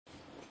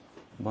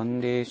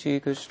Vande Shri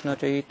Krishna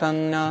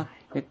Chaitanya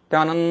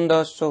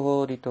Nityananda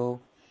Sahodito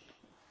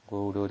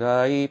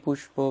Gaudodai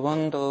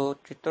Pushpavando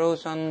Chitro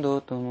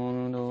Sando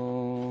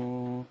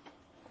Tumundo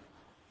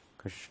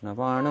Krishna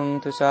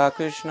Varnam Tisa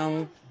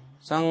Krishnam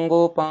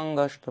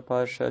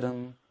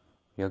Sangopangashtaparshadam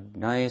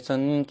Yagnai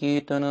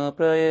Sankirtana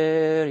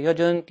Prayer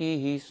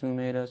Yajanti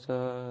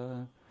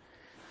Sumerasa.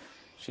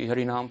 Shri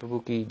Harinam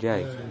Prabhu ki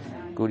jai.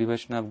 Gauri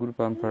Vaishnava Guru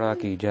Parampara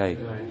ki jai.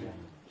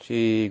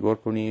 Shri Gaura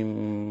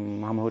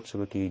Purnima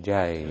Mahotsava ki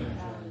jai.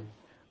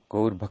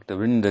 Gaur Bhakta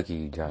Vrinda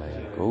ki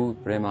jai. Gaur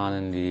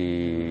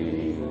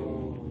Premanandi.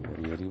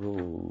 Hari Hari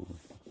Bol.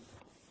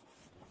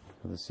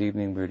 This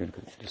evening we're going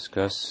to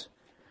discuss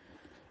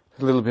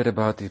a little bit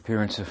about the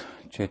appearance of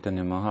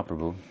Chaitanya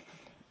Mahaprabhu,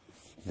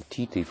 the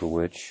tithi for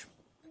which,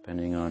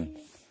 depending on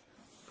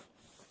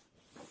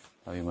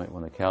how you might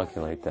want to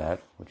calculate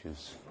that, which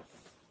is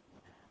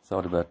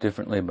thought about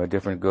differently by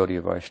different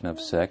Gaudiya Vaishnava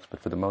sects, but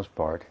for the most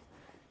part,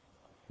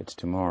 it's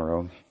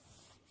tomorrow.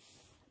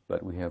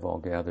 But we have all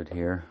gathered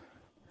here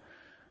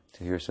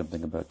to hear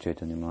something about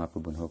Chaitanya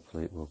Mahaprabhu, and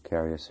hopefully it will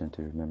carry us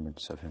into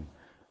remembrance of him,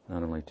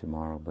 not only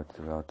tomorrow, but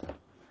throughout the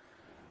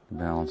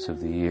balance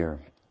of the year.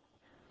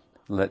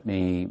 Let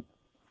me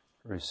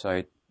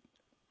recite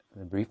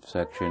a brief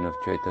section of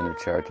Chaitanya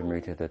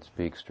Charitamrita that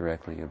speaks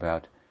directly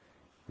about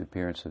the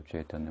appearance of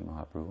Chaitanya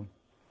Mahaprabhu,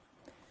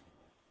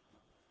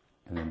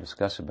 and then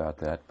discuss about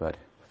that. But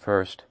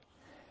first,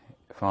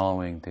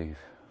 following the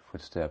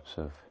footsteps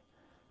of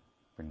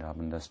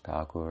Vrindavan Das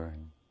Thakur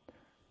and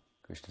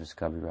Krishnadas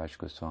Kaviraj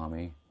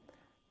Goswami,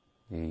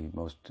 the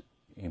most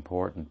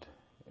important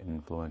and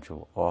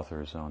influential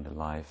authors on the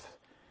life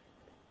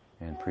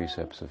and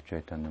precepts of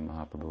Chaitanya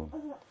Mahaprabhu,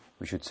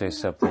 we should say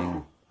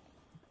something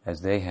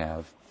as they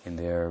have in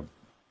their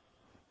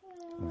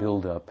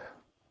build-up,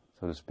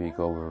 so to speak,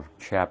 over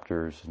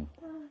chapters and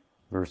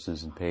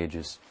verses and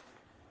pages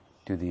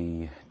to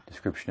the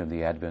description of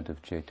the advent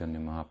of Chaitanya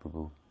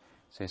Mahaprabhu.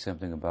 Say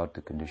something about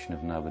the condition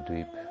of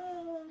Navadvip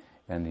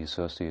and the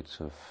associates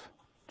of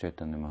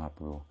Chaitanya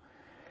Mahaprabhu.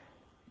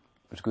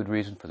 There's good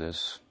reason for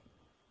this,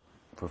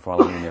 for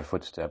following in their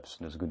footsteps,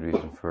 and there's a good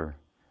reason for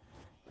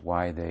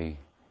why they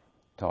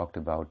talked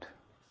about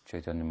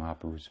Chaitanya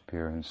Mahaprabhu's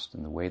appearance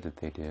in the way that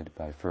they did,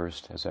 by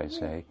first, as I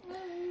say,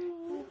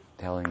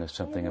 telling us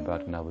something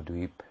about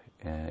Navadvip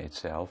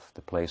itself,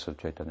 the place of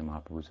Chaitanya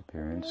Mahaprabhu's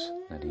appearance,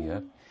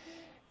 Nadia,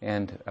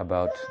 and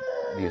about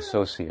the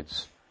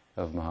associates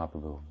of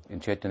Mahaprabhu.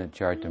 In Chaitanya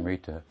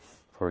Charitamrita,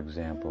 for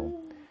example,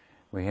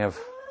 we have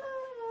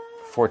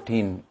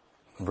 14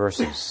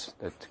 verses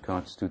that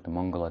constitute the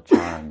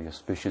Mangalacharan, the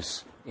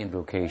auspicious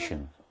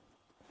invocation.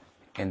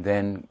 And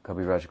then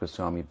Kaviraj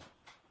Goswami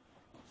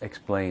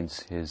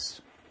explains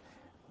his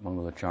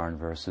Mangalacharan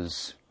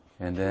verses,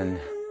 and then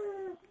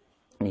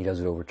he does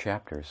it over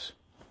chapters.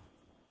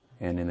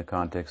 And in the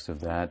context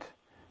of that,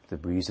 the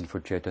reason for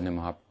Chaitanya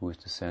Mahaprabhu's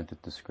descent is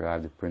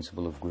described, the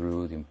principle of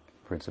Guru, the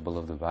principle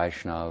of the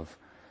Vaishnava,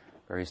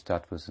 various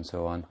tattvas and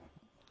so on.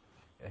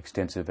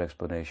 Extensive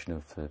explanation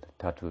of the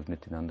tattva of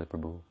Nityananda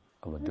Prabhu,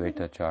 of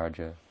Advaita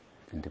Acharya,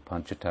 the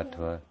Pancha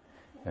Tattva,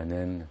 and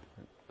then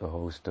the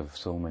host of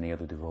so many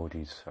other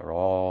devotees are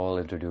all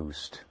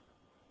introduced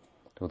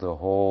to the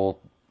whole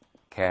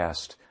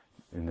cast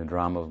in the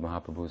drama of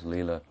Mahaprabhu's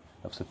Leela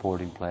of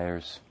supporting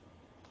players.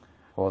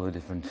 All the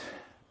different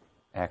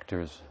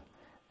actors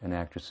and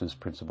actresses,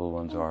 principal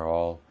ones, are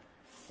all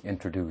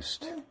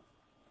introduced.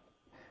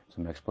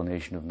 Some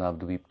explanation of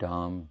Navadvip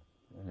Dham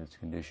and its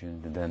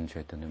condition, and then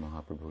Chaitanya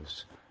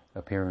Mahaprabhu's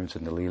appearance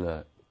in the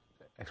Leela,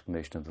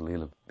 explanation of the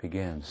Leela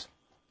begins.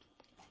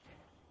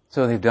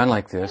 So they've done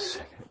like this,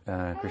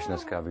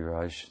 Krishnadas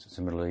Kaviraj,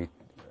 similarly,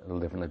 a little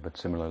differently, but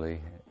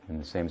similarly, in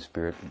the same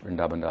spirit,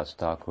 Vrindavan Das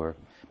Thakur.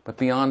 But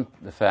beyond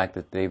the fact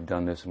that they've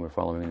done this and we're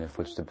following in their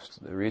footsteps,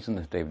 the reason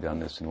that they've done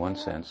this in one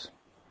sense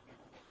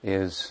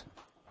is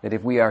that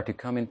if we are to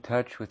come in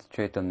touch with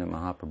Chaitanya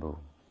Mahaprabhu,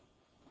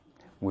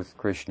 with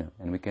Krishna,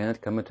 and we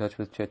cannot come in touch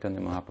with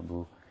Chaitanya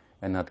Mahaprabhu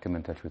and not come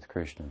in touch with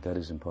Krishna, that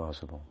is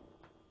impossible.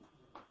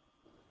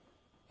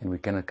 And we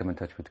cannot come in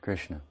touch with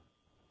Krishna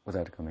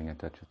without coming in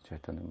touch with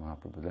Chaitanya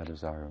Mahaprabhu. That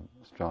is our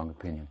strong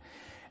opinion.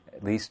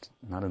 At least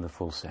not in the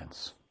full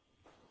sense.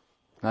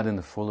 Not in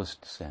the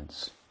fullest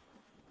sense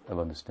of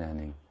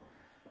understanding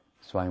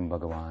Swayam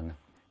Bhagavan,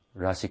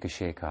 Rasika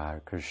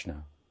Shekhar,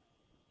 Krishna,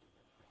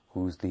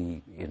 who's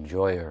the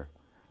enjoyer,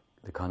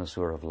 the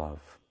connoisseur of love.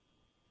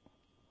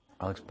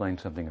 I'll explain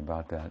something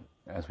about that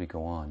as we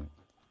go on.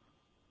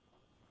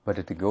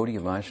 But the Gaudiya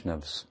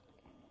Vaishnavas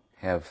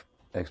have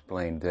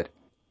explained that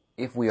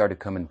if we are to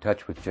come in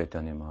touch with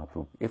Chaitanya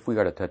Mahaprabhu, if we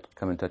are to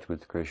come in touch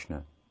with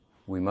Krishna,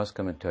 we must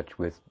come in touch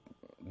with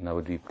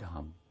Navadvip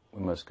Dham.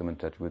 We must come in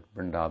touch with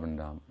Vrindavan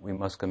Dham. We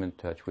must come in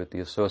touch with the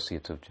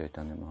associates of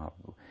Chaitanya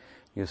Mahaprabhu,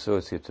 the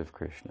associates of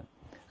Krishna.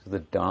 So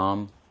the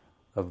Dham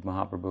of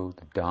Mahaprabhu,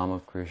 the Dham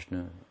of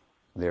Krishna,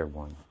 they're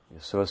one. The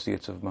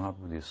associates of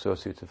Mahaprabhu, the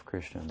associates of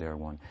Krishna, they're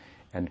one.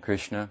 And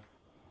Krishna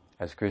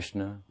as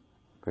Krishna,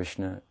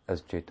 Krishna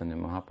as Chaitanya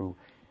Mahaprabhu,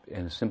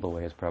 in a simple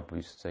way, as Prabhupada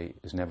used to say,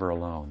 is never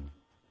alone.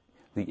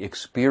 the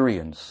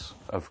experience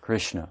of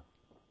Krishna,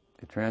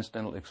 the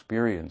transcendental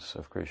experience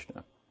of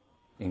Krishna,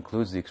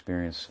 includes the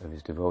experience of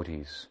his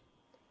devotees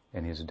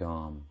and his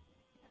Dham.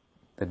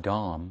 The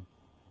Dham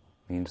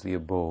means the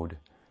abode,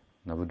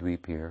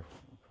 Navadvip here,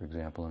 for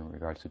example, in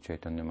regards to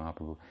Chaitanya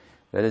Mahaprabhu.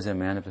 That is a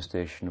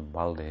manifestation of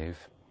Baldev,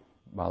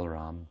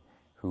 Balaram,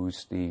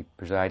 who's the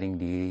presiding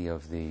deity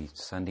of the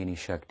Sandhini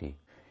Shakti.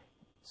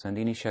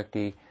 Sandhini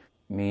Shakti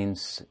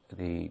means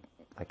the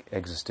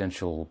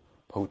existential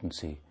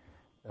potency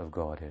of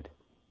Godhead.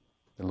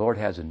 The Lord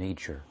has a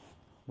nature.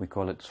 We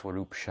call it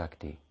Swarup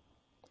Shakti.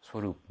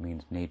 Swarup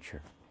means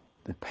nature.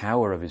 The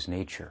power of his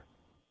nature.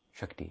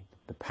 Shakti,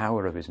 the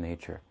power of his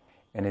nature.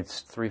 And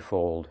it's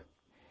threefold.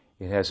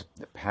 It has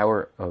the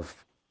power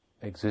of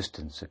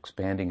existence,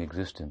 expanding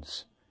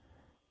existence,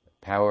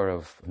 power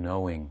of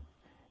knowing,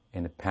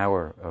 and the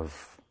power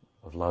of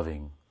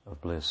loving,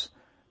 of bliss,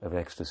 of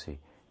ecstasy.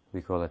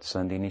 We call it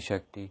Sandhini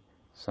Shakti,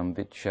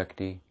 Samvit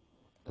Shakti,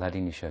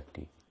 Hladini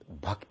Shakti.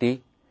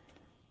 Bhakti,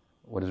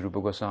 what does Rupa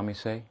Goswami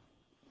say?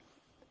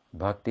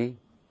 Bhakti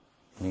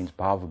means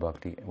Bhava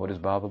Bhakti. And what is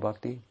Bhava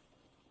Bhakti?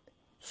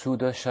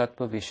 Sudha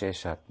Sattva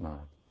Visheshatma,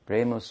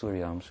 Prema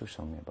Suryam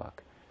Susamyabhak.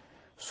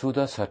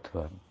 Sudha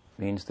Sattva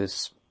means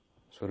this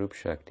Swarup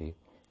Shakti,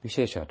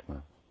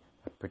 Visheshatma,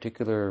 a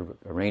particular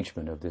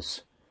arrangement of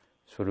this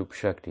Swarup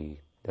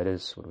Shakti. That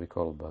is what we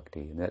call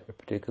Bhakti. And that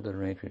particular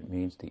arrangement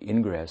means the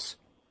ingress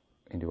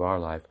into our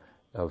life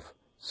of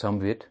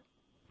Samvit,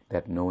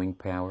 that knowing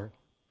power,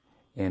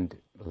 and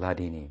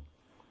Hladini.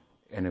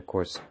 And of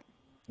course,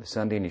 the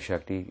Sandhini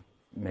Shakti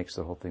makes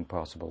the whole thing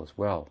possible as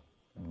well.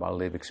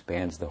 Baladev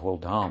expands the whole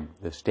Dham,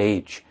 the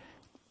stage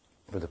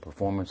for the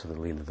performance of the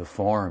Leela, the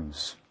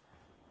forms.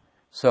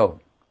 So,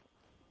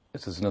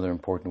 this is another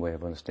important way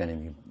of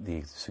understanding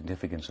the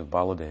significance of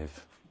Baladev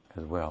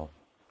as well.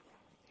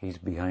 He's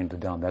behind the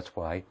Dham. That's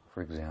why,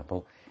 for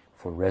example,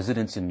 for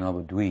residents in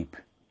Navadvip,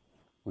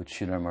 which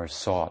Sridharmar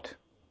sought,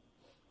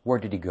 where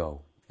did he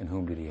go and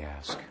whom did he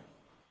ask?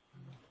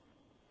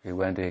 He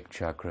went to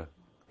Ekchakra.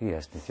 He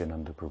asked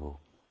Nityananda Prabhu.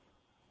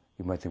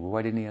 You might think, well,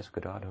 why didn't he ask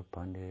Gadadhar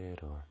Pandit,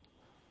 or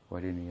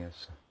why didn't he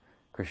ask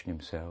Krishna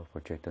himself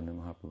or Chaitanya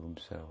Mahaprabhu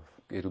himself?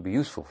 It'll be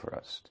useful for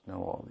us to know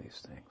all these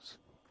things.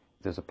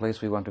 There's a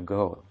place we want to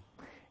go,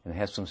 and it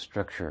has some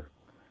structure.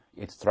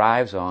 It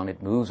thrives on,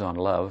 it moves on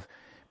love,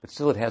 but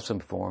still it has some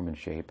form and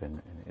shape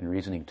and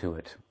reasoning to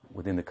it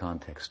within the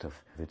context of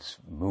its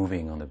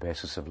moving on the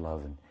basis of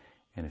love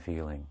and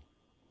feeling.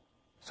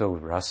 So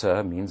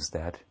rasa means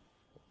that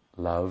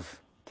love,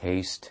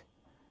 taste,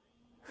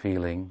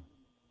 feeling,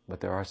 but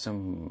there are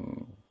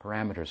some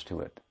parameters to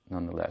it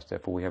nonetheless.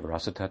 Therefore we have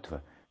rasa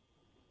tattva.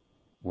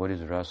 What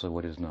is rasa,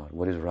 what is not?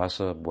 What is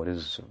rasa, what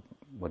is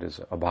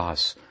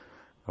abhas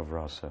of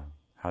rasa?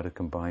 How to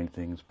combine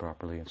things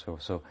properly and so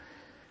on. So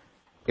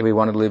if we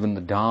want to live in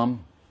the Dham,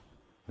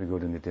 we go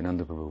to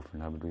Nityananda Prabhu for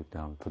Navadvip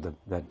Dham for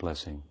that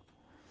blessing.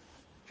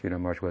 Sridhar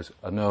Maharaj was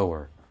a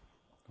knower.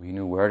 He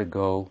knew where to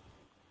go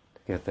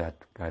to get that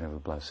kind of a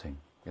blessing.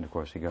 And of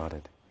course he got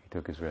it. He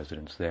took his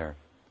residence there.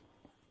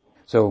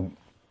 So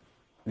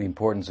the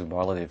importance of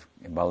Baladev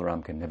and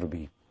Balaram can never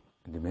be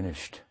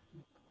diminished.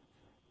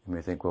 You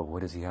may think, well,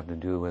 what does he have to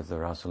do with the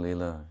Rasa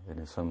Leela? And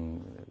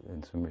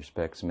in many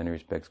respects,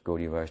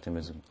 Gaudiya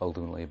Vaishnavism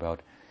ultimately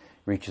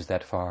reaches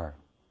that far.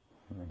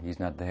 He's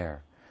not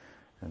there.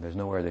 And there's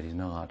nowhere that he's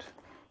not.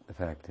 The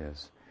fact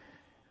is,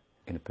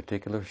 in a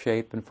particular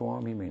shape and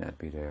form, he may not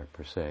be there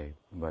per se.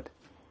 But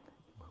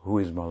who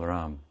is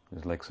Balaram?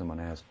 It's like someone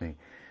asked me,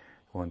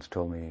 once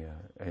told me,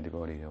 a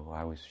devotee,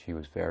 she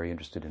was very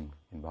interested in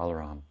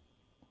Balaram.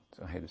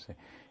 So I had to say,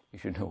 you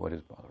should know what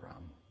is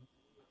Balaram.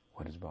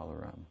 What is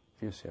Balaram?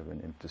 If you just have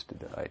an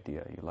interested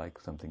idea, you like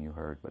something you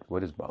heard, but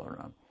what is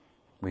Balaram?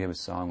 We have a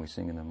song we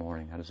sing in the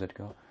morning. How does it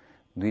go?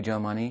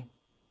 Dvijamani?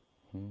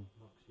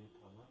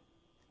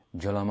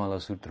 Jalamala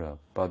Sutra,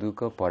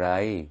 Paduka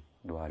Parai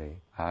Dware,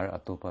 Har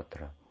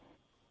Atopatra.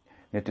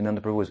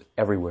 Nityananda Prabhu was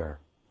everywhere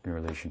in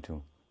relation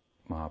to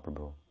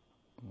Mahaprabhu.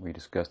 We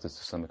discussed this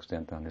to some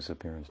extent on his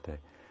appearance day.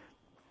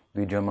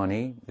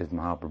 Dvijamani is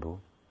Mahaprabhu,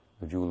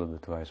 the jewel of the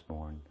twice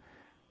born.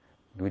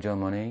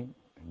 Dvijamani,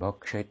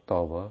 Bhakshet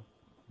Tava,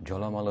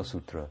 Jalamala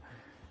Sutra.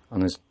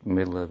 On the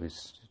middle of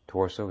his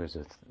torso,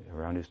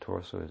 around his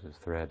torso is a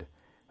thread,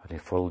 an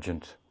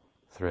effulgent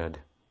thread.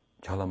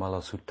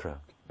 Jalamala Sutra,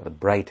 a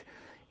bright,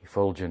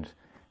 effulgent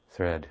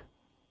thread.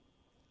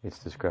 It's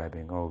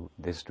describing,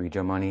 this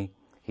Dvijamani,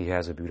 he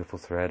has a beautiful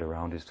thread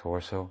around his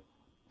torso.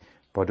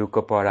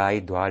 Paduka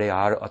Parai Dware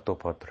Ar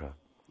Atopatra.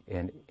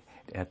 And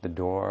at the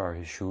door are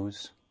his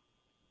shoes.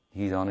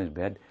 He's on his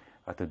bed.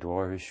 At the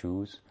door are his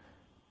shoes.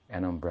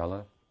 An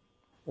umbrella.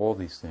 All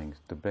these things.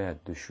 The bed,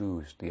 the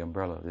shoes, the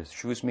umbrella. The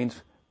shoes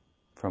means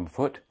from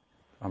foot.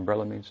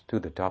 Umbrella means to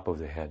the top of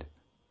the head.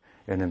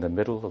 And in the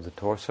middle of the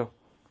torso,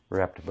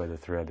 wrapped by the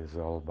thread, is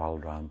all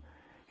Balaram.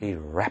 He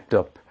wrapped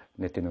up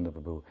Nityananda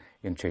Prabhu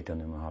in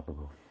Chaitanya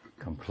Mahaprabhu.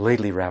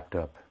 Completely wrapped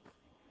up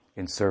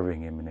in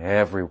serving him in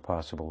every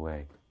possible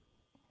way.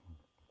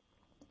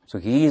 So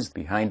he is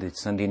behind the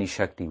Sandhini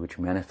Shakti, which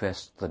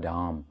manifests the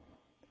Dham,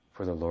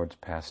 for the Lord's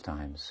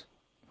pastimes.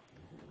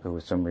 So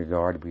with some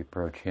regard we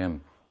approach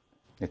him,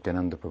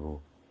 Nityananda Prabhu,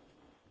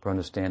 for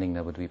understanding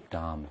Navadvip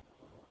Dham.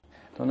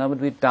 So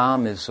Navadvip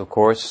Dham is, of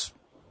course,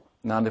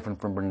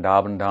 non-different from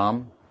Vrindavan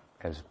Dham,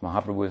 as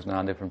Mahaprabhu is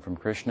non-different from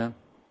Krishna.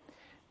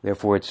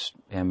 Therefore it's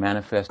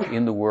manifest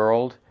in the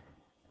world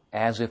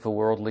as if a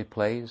worldly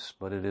place,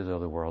 but it is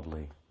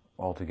otherworldly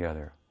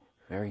altogether.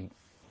 Very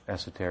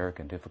esoteric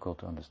and difficult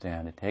to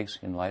understand. It takes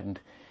enlightened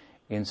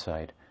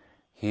insight,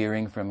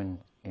 hearing from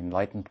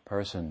enlightened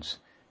persons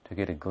to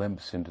get a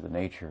glimpse into the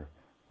nature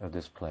of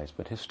this place.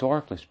 But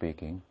historically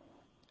speaking,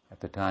 at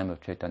the time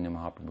of Chaitanya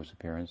Mahaprabhu's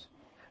appearance,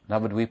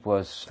 Navadvip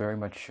was very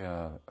much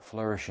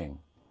flourishing.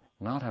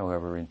 Not,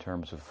 however, in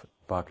terms of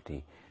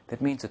bhakti.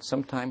 That means that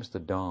sometimes the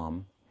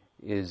Dham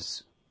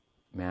is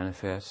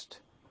manifest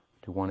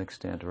to one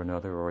extent or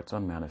another, or it's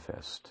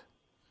unmanifest.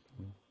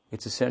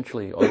 It's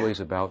essentially always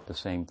about the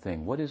same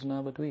thing. What is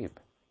Navadvip?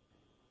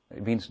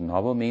 It means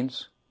Nava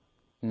means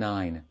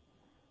 9.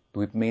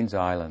 Dvip means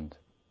island.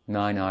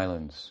 9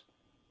 islands.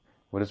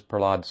 What does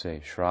Prahlad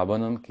say?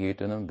 Shravanam,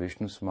 Kirtanam,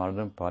 Vishnu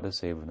Smaranam,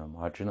 Padasevanam,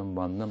 Archanam,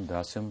 Bandham,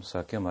 Dasyam,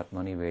 Sakyam,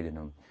 Atmani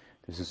Vedanam.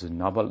 This is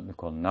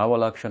called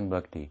Navalakshan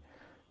Bhakti.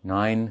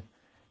 9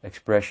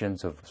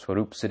 expressions of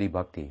Swarup Siddhi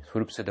Bhakti,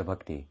 Swarup Siddha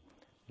Bhakti,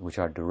 which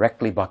are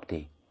directly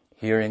Bhakti.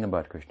 Hearing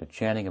about Krishna,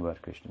 chanting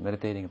about Krishna,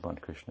 meditating upon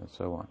Krishna, and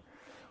so on.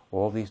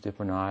 All these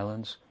different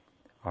islands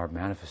are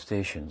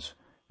manifestations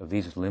of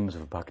these limbs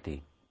of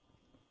Bhakti.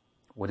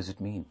 What does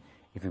it mean?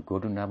 If you go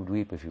to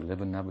Navadvip, if you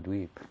live in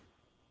Navadvip,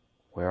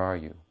 where are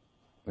you?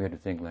 We have to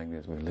think like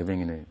this. We're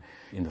living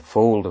in the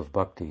fold of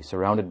Bhakti,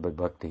 surrounded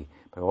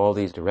by all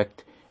these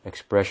direct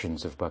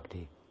expressions of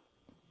Bhakti.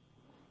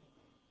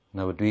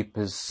 Navadvip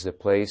is a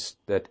place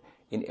that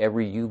in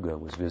every yuga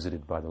was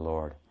visited by the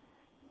Lord.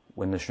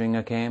 When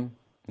Nrsimha came,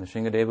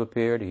 Nrsimhadev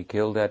appeared, he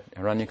killed that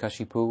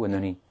Hiranyakashipu, and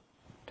then he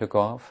took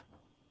off.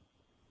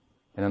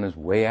 And on his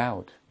way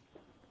out,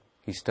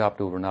 he stopped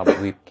over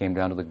Navadvip, came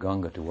down to the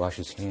Ganga to wash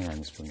his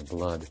hands from the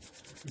blood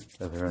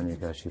of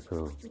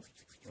Hiranyakashipu.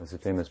 It's a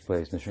famous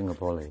place,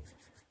 Nrsimhapoli.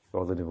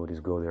 All the devotees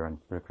go there on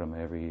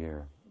Parikrama every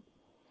year.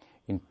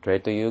 In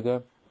Treta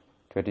Yuga,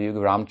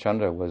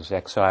 Ramchandra was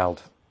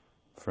exiled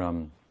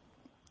from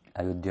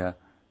Ayodhya,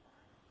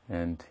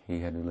 and he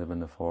had to live in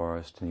the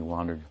forest, and he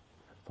wandered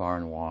far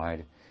and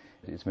wide.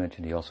 It's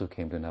mentioned he also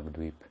came to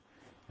Navadvip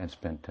and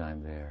spent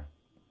time there.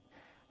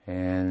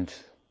 And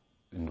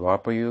in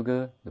Dwapara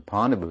Yuga, the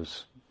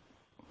Pandavas,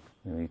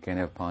 you can't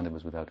have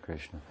Pandavas without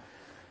Krishna.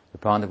 The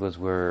Pandavas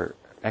were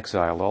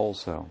exiled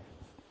also,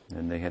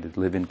 and they had to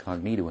live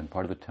incognito, and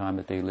part of the time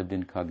that they lived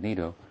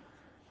incognito,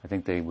 I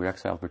think they were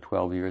exiled for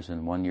 12 years,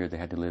 and 1 year they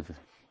had to live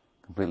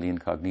completely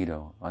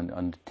incognito,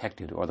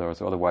 undetected, or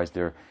otherwise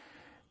their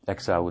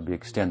exile would be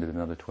extended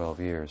another 12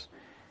 years.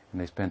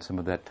 And they spent some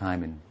of that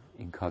time in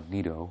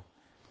incognito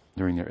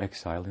during their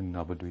exile in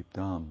Navadvip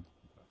Dham.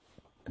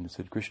 And it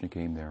said Krishna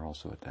came there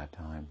also at that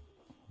time.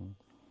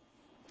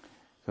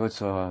 So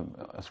it's a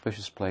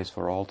auspicious place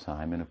for all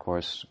time, and of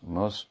course,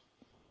 most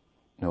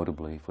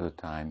notably for the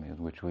time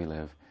in which we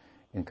live,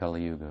 in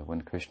Kali Yuga,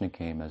 when Krishna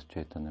came as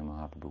Chaitanya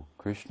Mahaprabhu.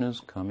 Krishna's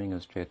coming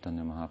as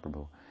Chaitanya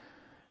Mahaprabhu.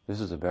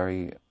 This is a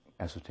very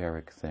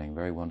esoteric thing,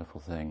 very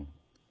wonderful thing.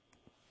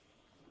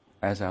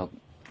 As I'll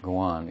go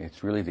on,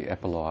 it's really the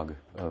epilogue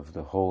of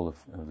the whole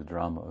of the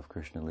drama of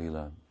Krishna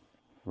Lila,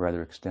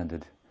 rather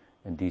extended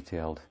and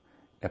detailed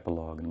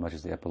epilogue, and much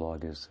as the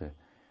epilogue is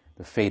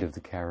the fate of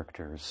the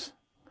characters,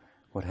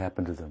 what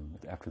happened to them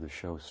after the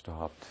show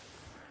stopped.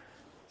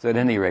 So at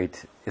any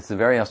rate, it's a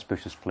very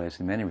auspicious place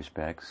in many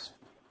respects,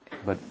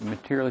 but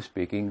materially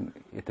speaking,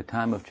 at the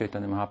time of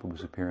Chaitanya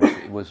Mahaprabhu's appearance,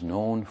 it was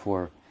known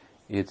for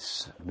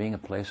its being a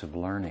place of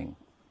learning.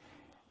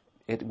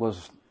 It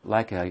was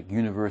like a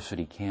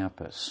university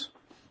campus,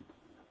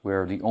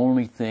 where the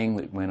only thing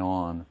that went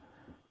on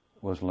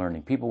was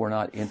learning. People were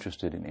not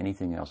interested in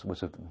anything else. It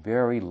was a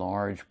very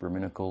large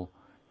Brahminical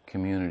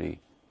community,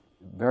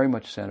 very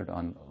much centered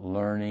on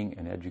learning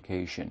and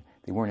education.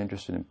 They weren't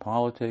interested in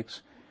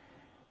politics,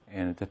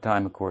 and at the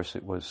time, of course,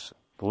 it was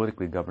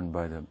politically governed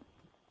by the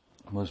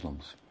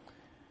Muslims.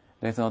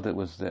 They thought that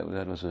was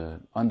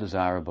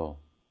undesirable.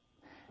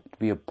 To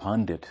be a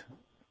pundit,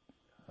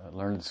 a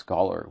learned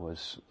scholar,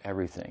 was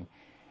everything.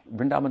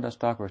 Vrindavan Das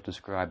Thakur has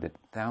described that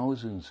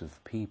thousands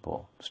of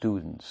people,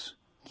 students,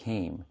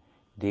 came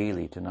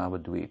daily to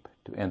Navadvip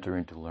to enter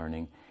into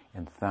learning,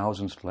 and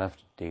thousands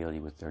left daily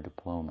with their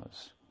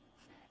diplomas.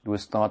 It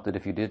was thought that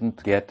if you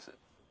didn't get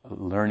a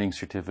learning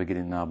certificate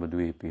in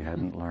Navadvip, you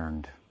hadn't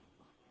learned.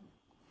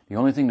 The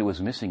only thing that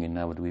was missing in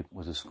Navadvip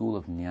was a school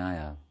of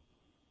Nyaya,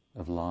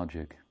 of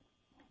logic.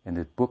 And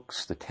the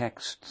books, the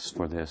texts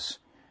for this,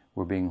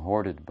 were being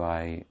hoarded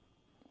by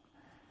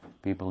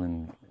people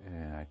in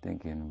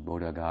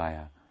Bodh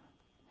Gaya.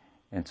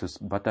 And so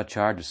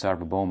Bhattacharya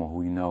Sarvabhauma, who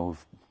we know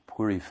of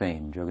Puri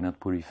fame, Jagannath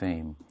Puri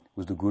fame,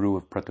 was the guru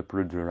of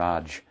Prataparudra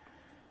Raj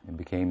and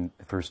became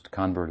the first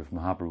convert of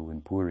Mahaprabhu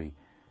in Puri,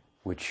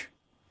 which,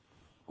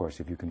 of course,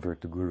 if you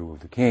convert the guru of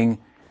the king,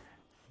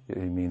 it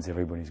means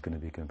everybody's going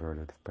to be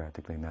converted,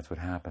 practically, and that's what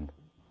happened.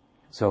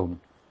 So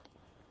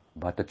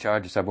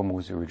Bhattacharya Sarvabhauma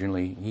was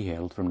originally, he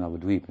hailed from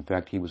Navadvip. In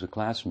fact, he was a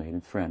classmate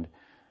and friend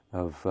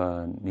of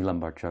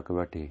Nilambar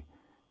Chakravarti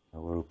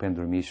or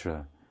Upendra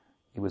Mishra.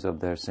 He was of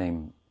their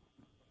same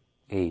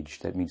age.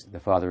 That means the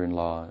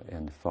father-in-law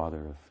and the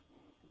father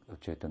of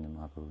Chaitanya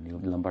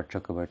Mahaprabhu. Nilambar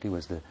Chakravarti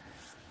was the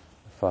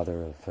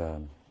father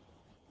of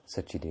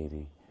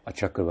Sachidevi, a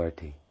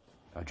Chakravarti,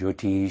 a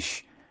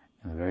Jyotish,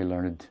 and a very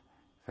learned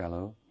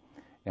fellow,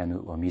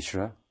 and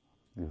Mishra,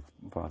 the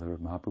father of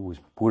Mahaprabhu, was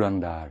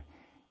Purandar.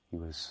 He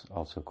was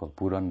also called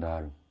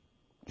Purandar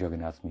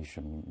Jagannath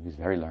Mishra. He was a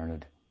very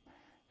learned,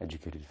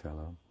 educated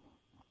fellow.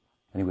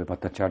 Anyway,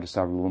 Bhattacharya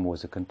Sarvabhauma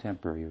was a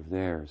contemporary of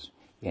theirs,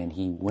 and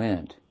he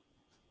went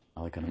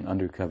like on an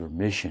undercover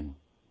mission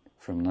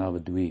from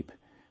Navadvip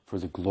for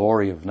the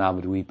glory of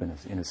Navadvip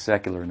in a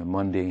secular, in a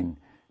mundane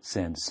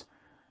sense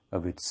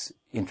of its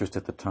interest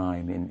at the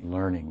time in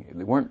learning.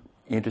 They weren't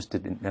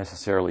interested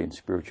necessarily in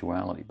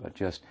spirituality, but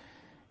just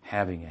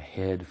having a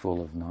head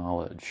full of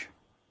knowledge,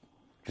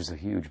 which is a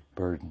huge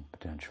burden,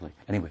 potentially.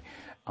 Anyway,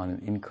 on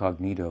an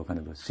incognito, kind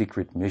of a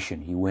secret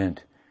mission, he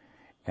went,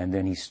 and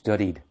then he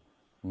studied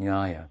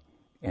Nyaya,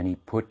 and he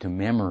put to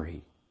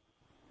memory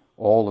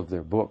all of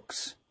their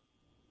books.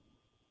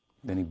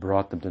 Then he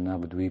brought them to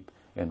Navadvip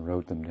and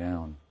wrote them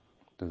down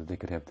so that they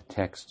could have the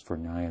texts for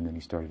Nyaya, and then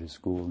he started his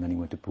school, and then he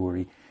went to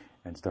Puri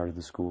and started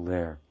the school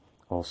there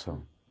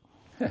also.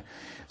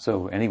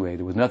 So anyway,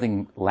 there was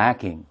nothing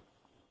lacking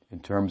in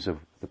terms of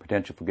the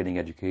potential for getting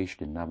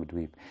education in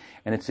Navadvip.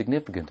 And it's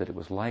significant that it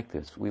was like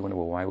this. We wonder,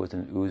 well, why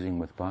wasn't it oozing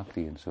with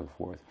bhakti and so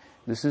forth?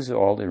 This is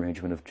all the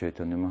arrangement of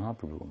Chaitanya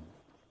Mahaprabhu.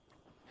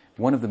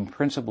 One of the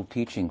principal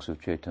teachings of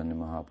Chaitanya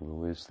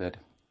Mahaprabhu is that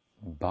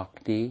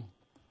bhakti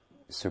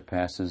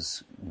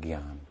surpasses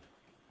gyan.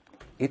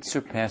 It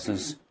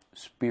surpasses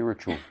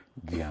spiritual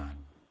gyan.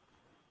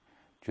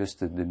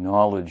 Just the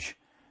knowledge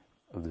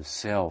of the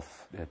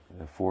self that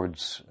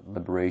affords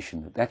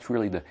liberation. That's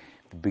really the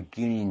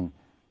beginning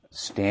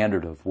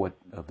standard of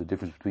the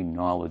difference between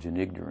knowledge and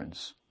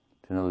ignorance.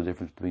 To know the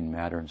difference between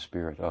matter and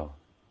spirit. Oh,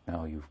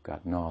 now you've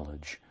got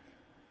knowledge.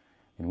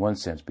 In one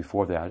sense,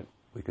 before that,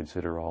 we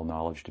consider all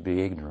knowledge to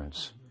be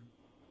ignorance.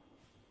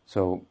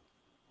 So,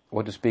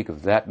 what to speak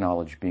of that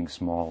knowledge being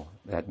small,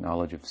 that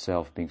knowledge of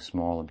self being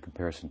small in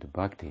comparison to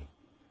bhakti?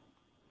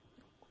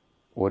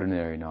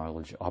 Ordinary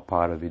knowledge,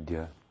 apara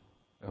vidya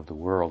of the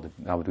world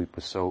that Navadvip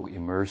was so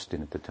immersed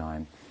in at the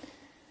time,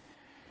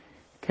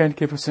 can't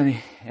give us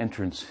any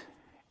entrance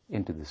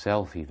into the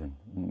self even,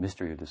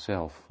 mystery of the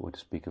self, what to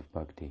speak of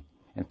bhakti.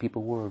 And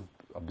people were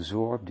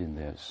absorbed in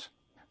this.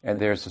 And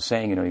there's a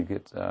saying, you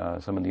get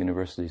some of the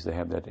universities, they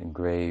have that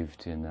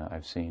engraved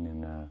I've seen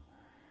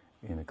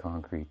in the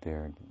concrete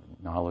there,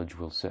 knowledge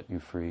will set you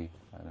free.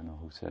 I don't know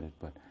who said it,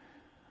 but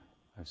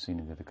I've seen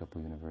it at a couple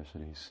of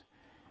universities.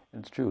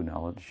 And it's true,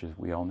 knowledge,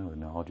 we all know,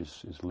 knowledge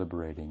is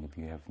liberating. If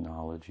you have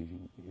knowledge,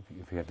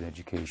 if you have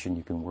education,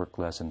 you can work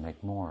less and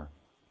make more.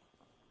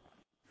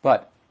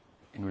 But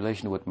in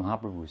relation to what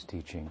Mahaprabhu was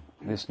teaching,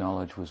 this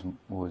knowledge was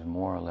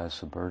more or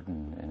less a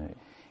burden,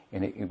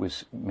 and it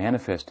was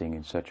manifesting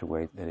in such a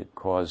way that it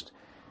caused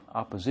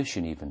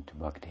opposition even to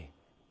bhakti.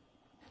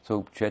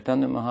 So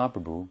Chaitanya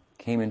Mahaprabhu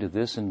came into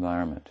this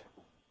environment.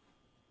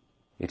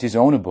 It's his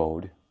own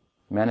abode,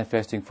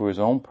 manifesting for his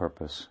own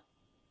purpose,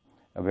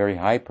 a very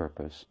high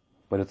purpose,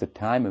 but at the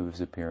time of his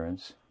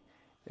appearance,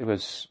 it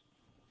was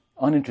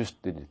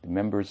uninterested. The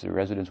members, the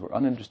residents were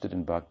uninterested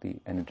in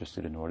bhakti and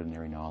interested in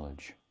ordinary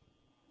knowledge.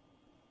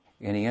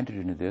 And he entered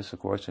into this, of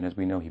course, and as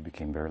we know, he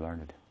became very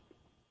learned.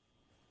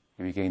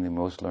 He became the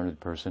most learned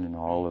person in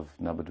all of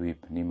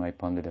Navadvip. Nimai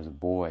Pandit, as a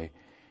boy,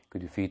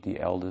 could defeat the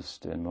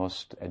eldest and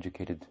most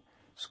educated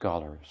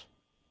scholars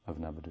of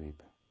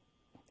Navadvip.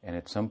 And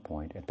at some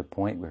point, at the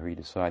point where he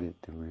decided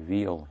to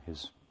reveal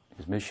his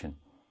mission,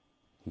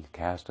 he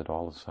cast it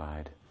all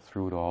aside,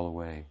 threw it all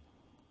away,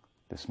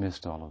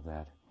 dismissed all of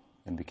that,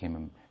 and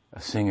became a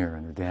singer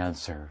and a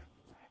dancer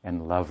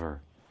and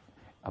lover,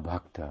 a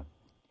bhakta.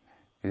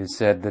 It is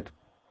said that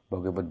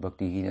Bhagavad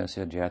Bhakti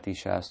Hinasya Jati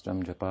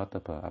Shastram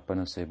Japatapa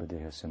Apana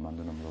Sevadehasya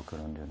Mandanam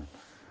Lokaranjana.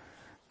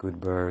 Good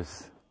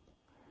birth,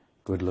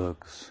 good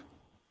looks,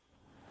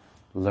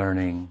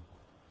 learning,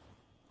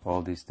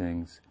 all these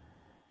things.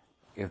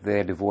 If they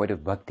are devoid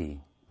of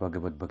bhakti,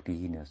 Bhagavad Bhakti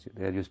Hinasya,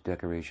 they're just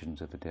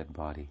decorations of a dead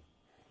body.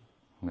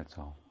 That's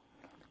all.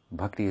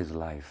 Bhakti is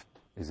life,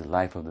 is the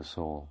life of the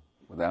soul.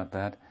 Without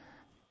that,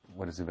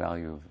 what is the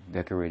value of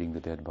decorating the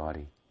dead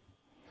body?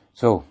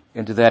 So,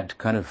 into that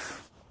kind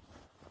of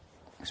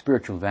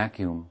spiritual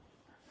vacuum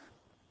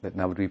that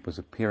Navadvip was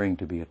appearing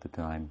to be at the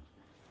time,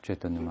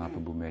 Chaitanya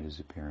Mahaprabhu made his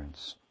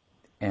appearance.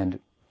 And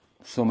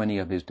so many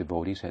of his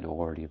devotees had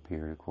already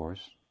appeared, of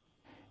course.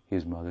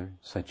 His mother,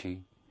 Sachi,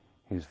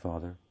 his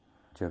father,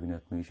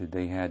 Jagannath Mishra,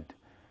 they had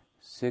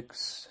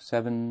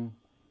seven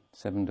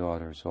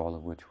daughters, all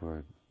of which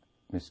were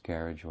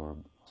miscarriage or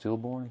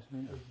stillborn,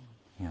 isn't it?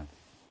 Yeah.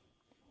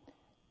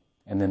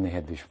 And then they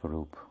had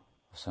Vishwarup,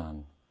 a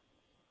son,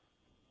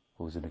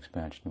 who was an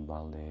expansion of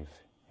Baldev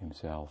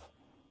himself.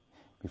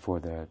 Before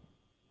their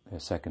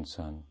second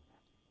son,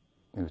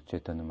 it was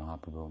Chaitanya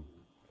Mahaprabhu.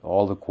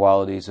 All the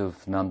qualities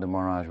of Nanda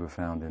Maharaj were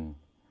found in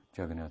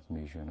Jagannath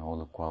Mishra, and all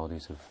the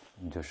qualities of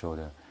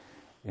Jashoda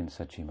in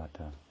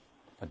Sachimata.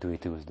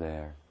 Advaita was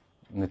there.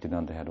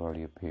 Nityananda had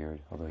already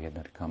appeared, although he had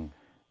not come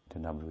to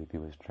Navadvip, he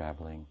was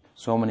traveling.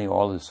 So many,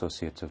 all the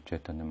associates of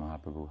Chaitanya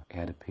Mahaprabhu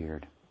had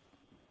appeared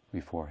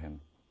before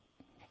him.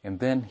 And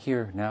then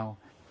here now,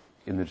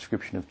 in the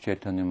description of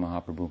Chaitanya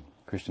Mahaprabhu,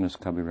 Krishnadas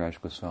Kaviraj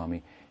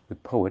Goswami, the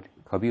poet,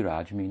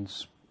 Kaviraj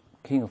means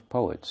king of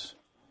poets.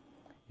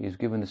 He is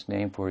given this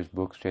name for his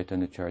books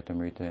Chaitanya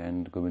Charitamrita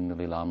and Govinda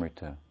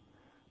Lilamrita,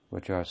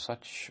 which are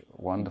such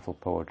wonderful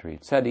poetry.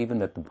 It's said even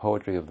that the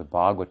poetry of the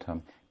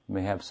Bhagavatam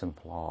may have some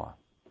flaw.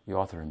 The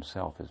author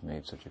himself has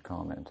made such a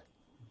comment,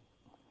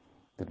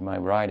 that my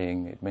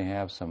writing, it may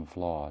have some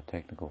flaw,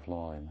 technical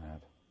flaw in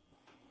that.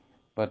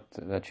 But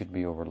that should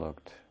be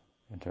overlooked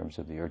in terms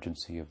of the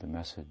urgency of the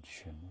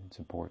message and its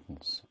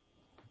importance.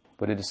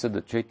 But it is said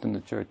that Chaitanya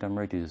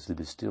Charitamrita is the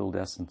distilled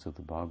essence of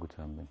the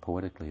Bhagavatam, and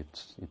poetically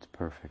it's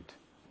perfect.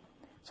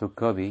 So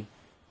Kavi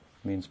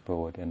means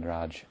poet, and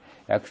Raj.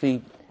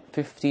 Actually,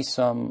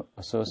 50-some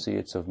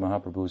associates of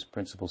Mahaprabhu's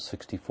principal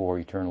 64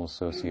 eternal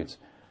associates,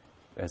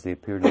 as they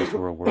appeared in this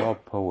world, were all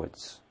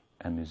poets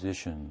and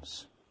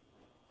musicians,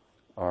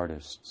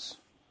 artists.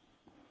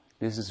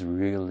 This is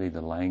really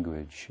the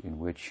language in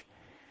which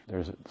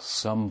there's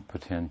some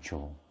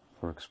potential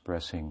for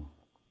expressing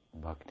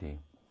bhakti.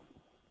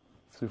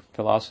 Through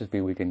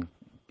philosophy we can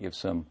give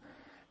some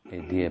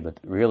idea, but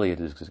really it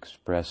is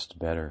expressed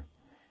better.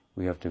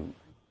 We have to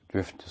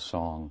drift to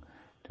song,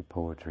 to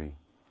poetry.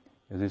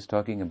 It is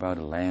talking about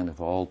a land of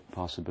all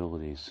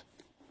possibilities.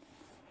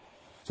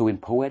 So in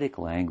poetic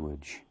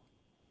language,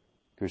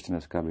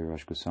 Krishnadas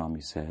Kaviraj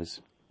Goswami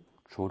says,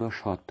 Choda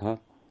Shata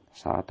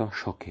Sata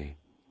Shoke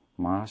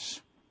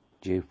Mas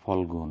Je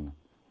Falgun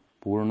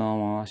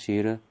Purnama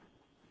Shira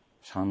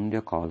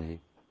Sandhya Kale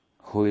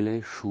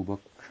Hoile Shubak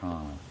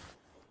Shana.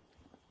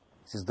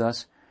 It says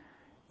thus,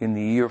 in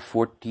the year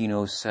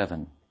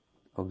 1407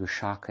 of the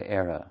Shaka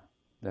era,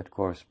 that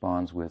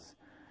corresponds with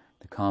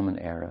the common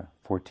era,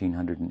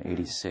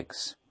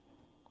 1486.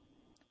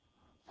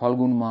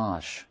 Falgun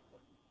Mas,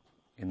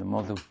 in the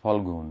month of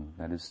Falgun,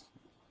 that is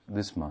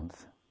this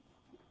month,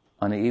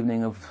 on the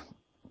evening of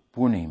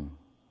Purnim,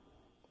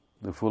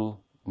 the full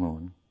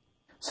moon,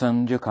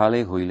 Sandhya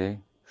Kale Hoile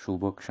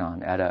Shubak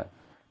Shan, at a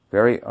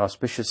very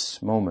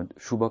auspicious moment,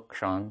 Shubak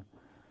Shan,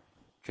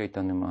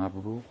 Chaitanya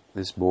Mahaprabhu,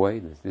 this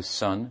boy, this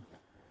son,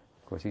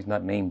 of course he's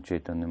not named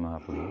Chaitanya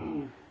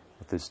Mahaprabhu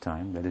at this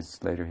time, that is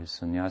later his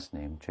sannyas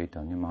name,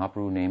 Chaitanya.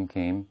 Mahaprabhu name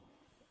came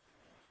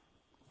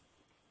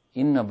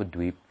in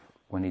Navadvip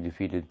when he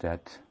defeated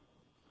that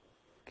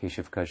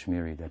Keshav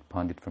Kashmiri, that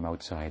Pandit from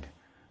outside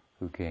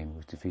who came,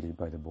 was defeated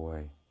by the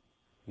boy.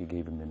 He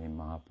gave him the name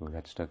Mahaprabhu,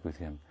 that stuck with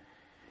him.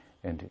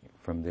 And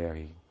from there,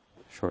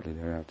 shortly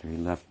thereafter, he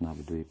left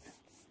Navadvip.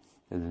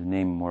 There's a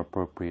name more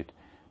appropriate,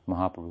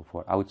 Mahaprabhu,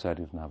 for outside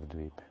of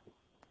Navadvip.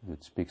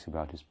 It speaks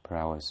about his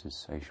prowess,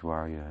 his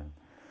Aishwarya.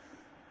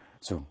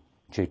 So,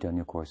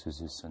 Chaitanya, of course, is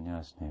his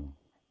sannyas name.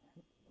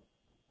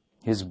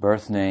 His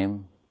birth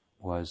name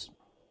was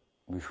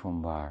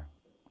Vishwambar.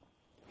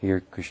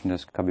 Here,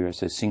 Krishnadas Kaviraj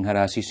says,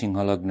 Singharasi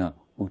Singhalagna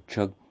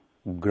Uchag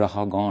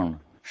Grahagan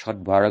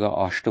Shadvarga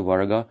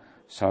Ashtavarga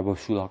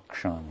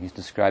Sarvashulakshan. He's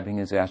describing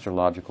his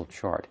astrological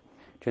chart.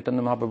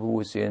 Chaitanya Mahaprabhu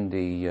was in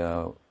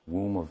the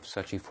womb of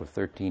Sachi for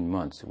 13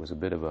 months. It was a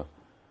bit of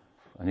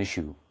an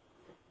issue,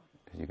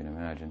 as you can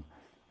imagine.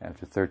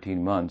 After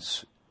 13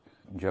 months,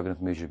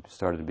 Jagannath Mishra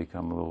started to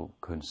become a little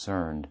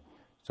concerned.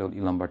 So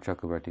Ilambar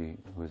Chakravarti,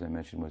 who as I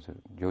mentioned was a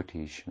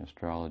Jyotish, an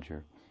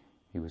astrologer,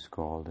 he was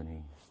called and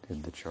he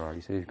did the chart.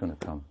 He said he's going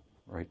to come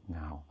right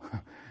now,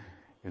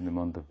 in the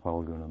month of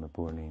Falgun on the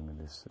Purnima.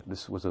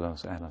 This was on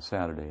a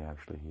Saturday,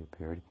 actually, he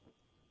appeared.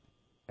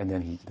 And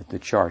then the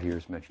chart here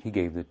is mentioned. He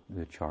gave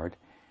the chart.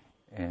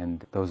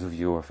 And those of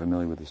you who are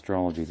familiar with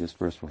astrology, this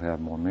verse will have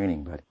more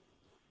meaning. But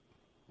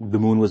the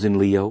moon was in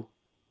Leo.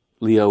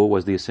 Leo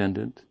was the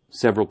ascendant.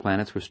 Several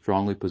planets were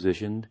strongly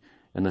positioned.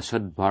 And the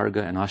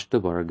Shadvarga and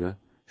Ashtavarga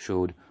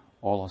showed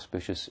all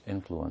auspicious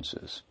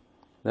influences.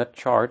 That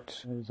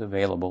chart is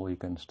available. You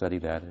can study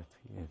that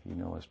if you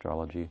know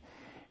astrology.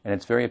 And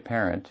it's very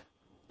apparent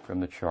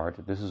from the chart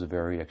that this is a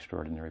very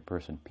extraordinary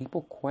person.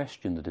 People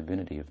question the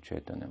divinity of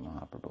Chaitanya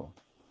Mahaprabhu.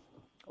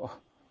 Oh,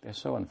 they're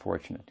so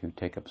unfortunate to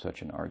take up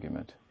such an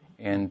argument.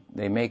 And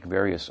they make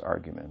various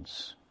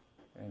arguments.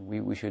 And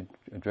we should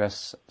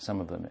address some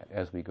of them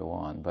as we go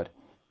on. But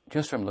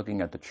just from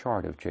looking at the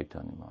chart of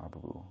Chaitanya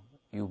Mahaprabhu,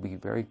 you'll be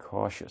very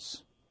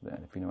cautious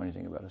then, if you know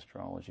anything about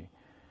astrology,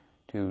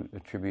 to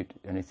attribute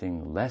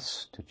anything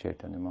less to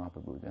Chaitanya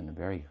Mahaprabhu than the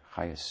very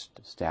highest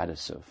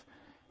status of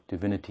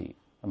divinity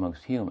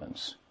amongst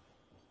humans,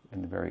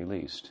 in the very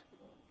least.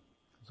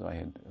 So I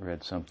had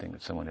read something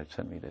that someone had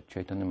sent me, that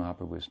Chaitanya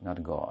Mahaprabhu is not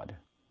a god,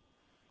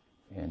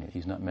 and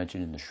he's not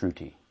mentioned in the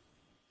Shruti,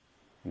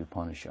 the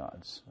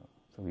Upanishads,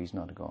 so he's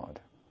not a god.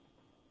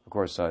 Of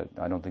course, I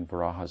don't think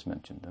Varaha is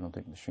mentioned. I don't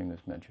think Nrsimha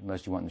is mentioned,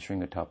 unless you want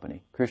Nrsimha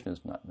Tapani. Krishna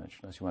is not mentioned,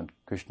 unless you want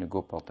Krishna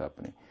Gopal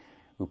Tapani,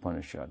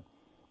 Upanishad.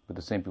 But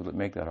the same people that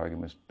make that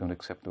argument don't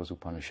accept those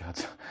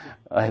Upanishads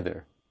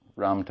either.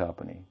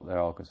 Ramtapani, they're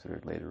all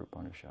considered later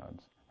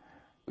Upanishads.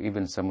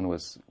 Even someone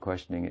was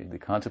questioning the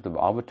concept of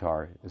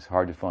avatar is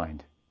hard to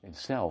find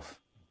itself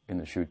in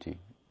the Shruti.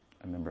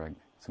 I remember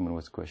someone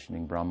was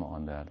questioning Brahma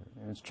on that.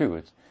 And it's true.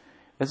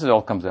 This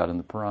all comes out in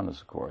the Puranas,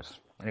 of course.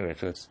 Anyway,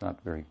 so it's not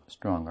a very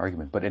strong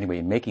argument. But anyway,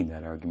 in making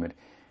that argument,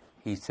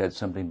 he said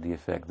something to the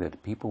effect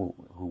that people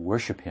who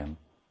worship him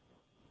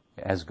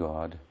as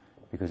God,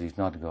 because he's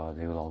not God,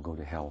 they will all go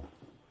to hell.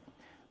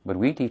 But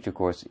we teach, of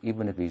course,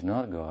 even if he's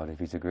not God, if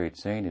he's a great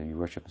saint and you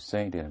worship a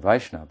saint and a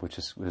Vaishnava, which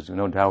is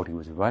no doubt he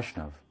was a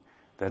Vaishnava,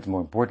 that's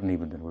more important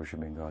even than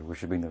worshipping God.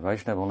 Worshipping the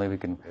Vaishnava, only we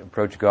can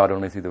approach God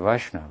only through the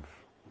Vaishnava.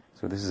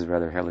 So this is a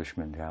rather hellish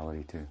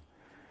mentality too.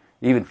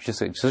 Even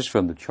just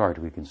from the chart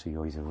we can see,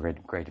 he's a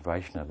great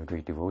Vaishnava, a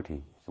great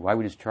devotee. So why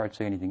would his chart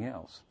say anything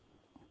else?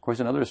 Of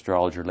course, another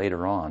astrologer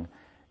later on,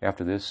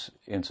 after this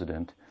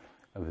incident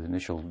of his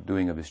initial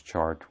doing of his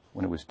chart,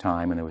 when it was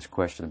time and there was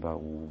question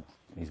about,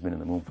 he's been in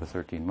the moon for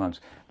 13 months,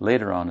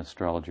 later on an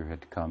astrologer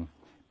had come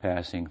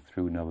passing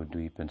through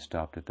Navadvip and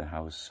stopped at the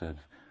house of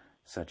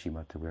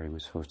Sachimata where he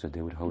was hosted.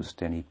 They would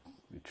host any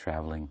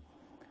traveling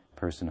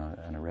person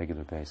on a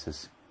regular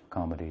basis,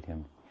 accommodate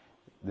him.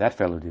 That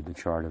fellow did the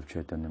chart of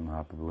Chaitanya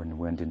Mahaprabhu and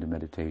went into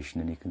meditation,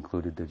 and he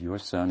concluded that your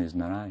son is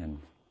Narayan.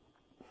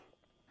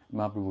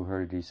 Mahaprabhu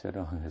heard it, he said,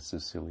 oh, that's so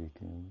silly.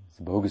 It's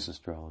a bogus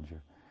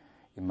astrologer.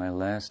 In my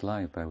last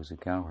life, I was a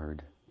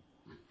cowherd.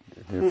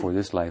 Therefore,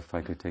 this life,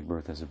 I could take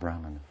birth as a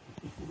Brahmin.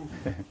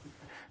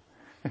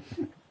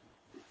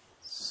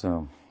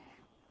 So,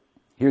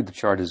 here the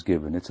chart is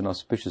given. It's an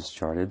auspicious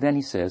chart. And then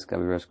he says,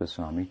 Kaviraj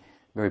Goswami,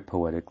 very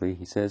poetically,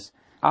 he says,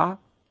 A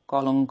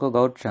kalanka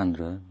gaur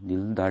chandra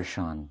dil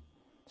darshan,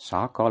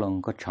 sa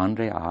kalanka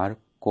chandra ar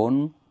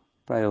kon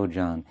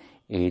prayojan,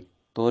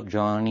 eto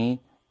jani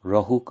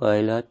rahu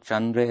kaila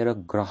chandra era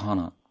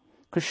grahana,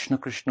 Krishna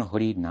Krishna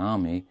Hari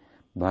name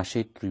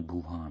bashe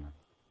tribhuvan.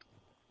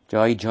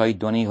 Jai jai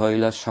dwani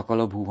hoila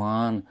sakala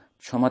bhuvan,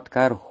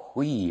 chamatkar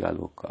hui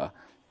aloka,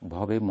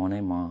 bhave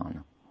mone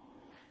man.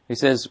 He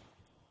says,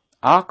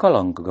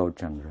 Akalanka Gaur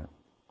Chandra,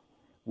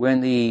 when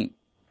the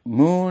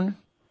moon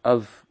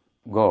of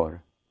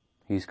Gaur,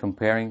 he's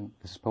comparing,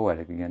 this is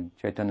poetic again,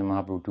 Chaitanya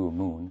Mahaprabhu to a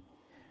moon,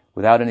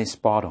 without any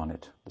spot on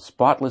it. The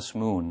spotless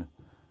moon,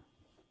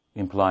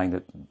 implying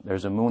that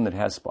there's a moon that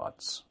has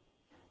spots.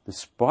 The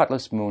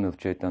spotless moon of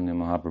Chaitanya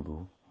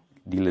Mahaprabhu,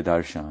 Dila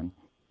Darshan,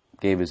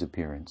 gave his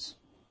appearance,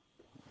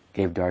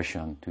 gave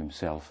darshan to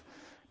himself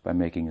by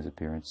making his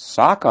appearance.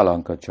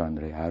 Sakalanka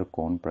Chandra har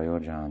kon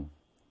prayojan.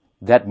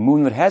 That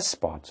moon that has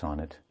spots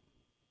on it,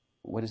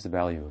 what is the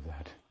value of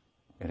that?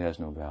 It has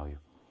no value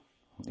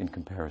in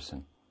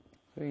comparison.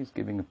 So he's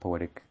giving a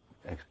poetic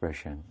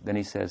expression. Then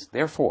he says,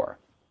 therefore,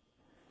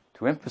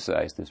 to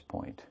emphasize this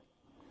point,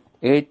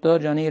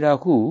 Eto jani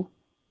Rahu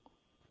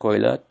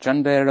koila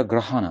chandra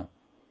grahana.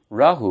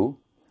 Rahu,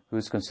 who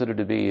is considered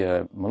to be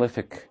a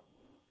malefic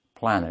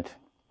planet,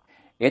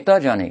 Eta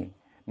jani,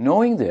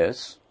 knowing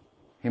this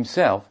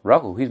himself,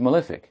 Rahu, he's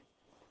malefic.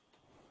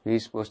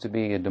 He's supposed to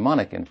be a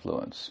demonic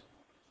influence.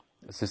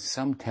 This is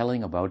some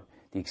telling about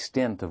the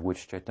extent of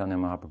which Chaitanya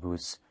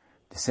Mahaprabhu's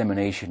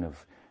dissemination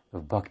of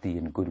bhakti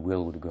and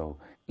goodwill would go.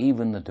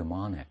 Even the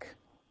demonic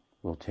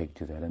will take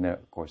to that. And there,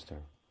 of course, there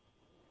are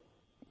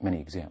many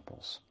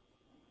examples,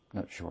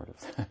 not short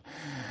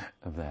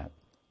of that,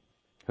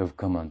 who have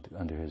come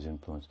under his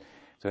influence.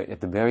 So at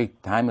the very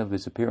time of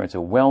his appearance,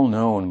 a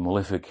well-known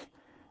malefic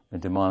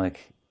and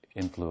demonic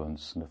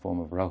influence in the form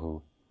of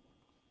Rahu,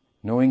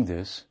 knowing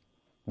this,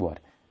 what?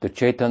 The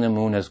Chaitanya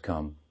moon has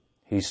come.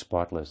 He's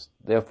spotless.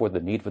 Therefore, the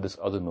need for this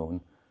other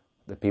moon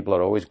that people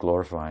are always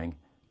glorifying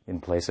in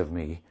place of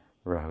me,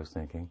 Rahu's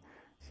thinking,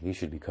 he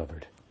should be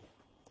covered.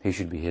 He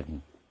should be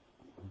hidden.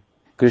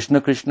 Krishna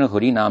Krishna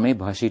Hari Name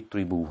Bhashit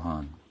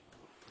Tribhuvan.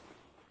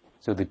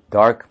 So the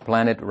dark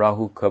planet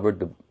Rahu covered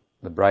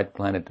the bright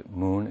planet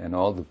moon and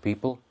all the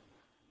people.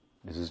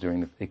 This is during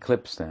the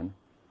eclipse then,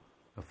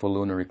 a full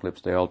lunar eclipse.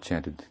 They all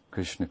chanted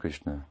Krishna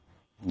Krishna.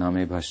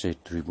 Name Bhashe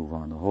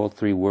Tribhuvan. The whole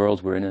three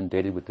worlds were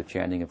inundated with the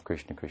chanting of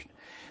Krishna Krishna.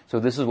 So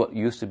this is what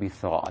used to be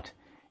thought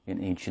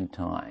in ancient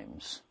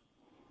times.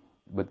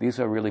 But these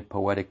are really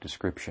poetic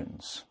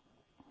descriptions.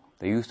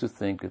 They used to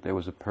think that there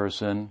was a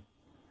person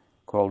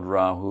called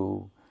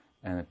Rahu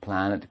and a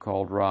planet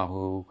called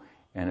Rahu,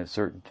 and at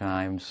certain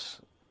times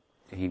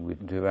he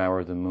would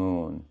devour the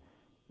moon.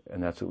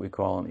 And that's what we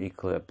call an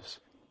eclipse.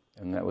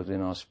 And that was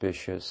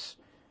inauspicious,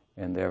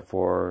 and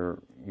therefore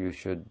you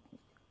should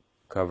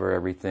cover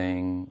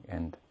everything,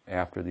 and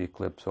after the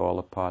eclipse all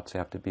the pots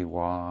have to be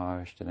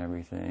washed and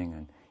everything,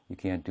 and you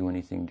can't do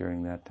anything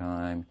during that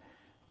time.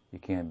 You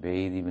can't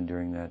bathe even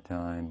during that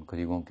time because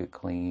you won't get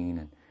clean.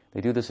 And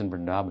they do this in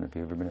Vrindavan. If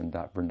you've ever been in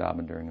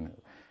Vrindavan during a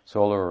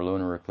solar or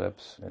lunar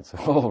eclipse, it's a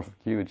whole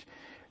huge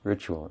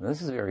ritual. And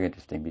this is very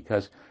interesting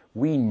because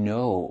we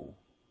know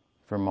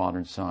from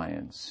modern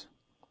science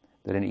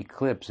that an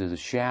eclipse is a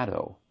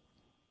shadow.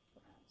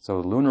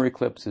 So the lunar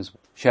eclipse is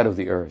shadow of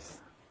the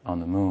earth on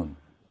the moon.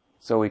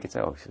 So we could say,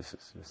 oh,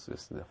 this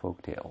is the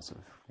folk tales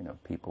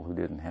of people who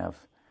didn't have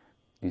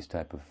these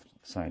type of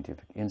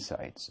scientific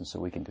insights, and so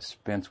we can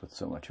dispense with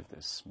so much of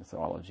this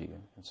mythology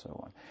and so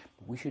on.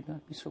 But we should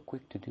not be so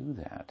quick to do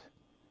that.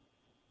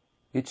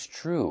 It's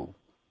true,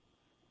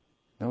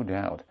 no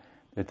doubt,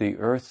 that the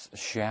Earth's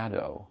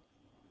shadow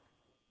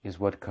is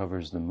what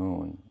covers the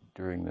moon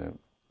during the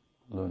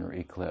lunar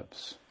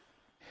eclipse.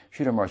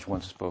 Sridhar Maharaj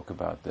once spoke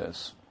about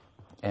this,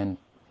 and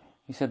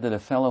he said that a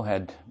fellow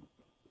had,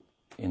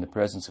 in the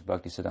presence of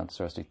Bhaktisiddhanta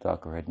Saraswati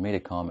Thakur, had made a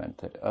comment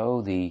that,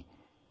 the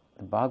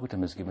Bhagavatam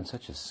has given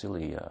such a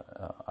silly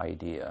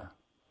idea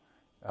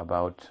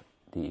about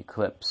the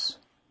eclipse,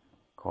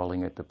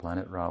 calling it the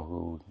planet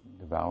Rahu,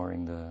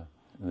 devouring the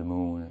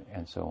moon,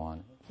 and so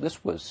on.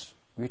 This was,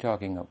 we're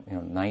talking,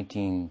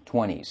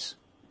 1920s.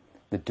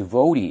 The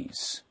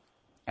devotees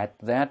at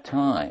that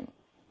time,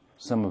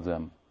 some of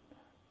them,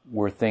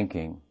 were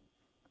thinking,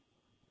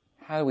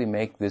 how do we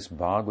make this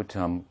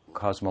Bhagavatam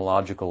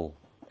cosmological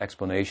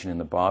explanation in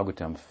the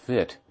Bhagavatam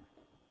fit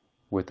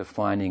with the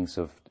findings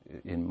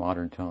in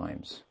modern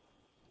times?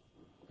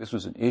 This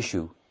was an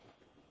issue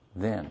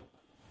then.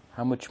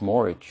 How much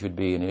more it should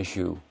be an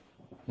issue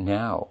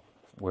now,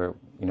 where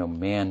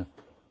man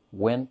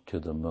went to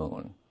the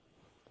moon,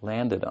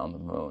 landed on the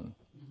moon,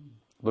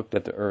 looked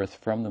at the earth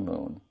from the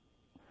moon.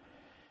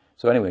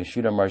 So anyway,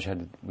 Sridhar Maharaj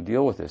had to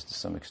deal with this to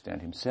some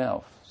extent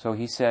himself. So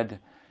he said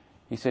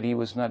he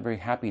was not very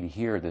happy to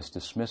hear this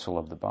dismissal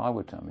of the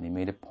Bhagavatam, and he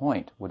made a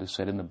point. What is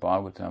said in the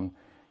Bhagavatam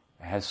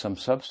has some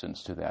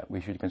substance to that.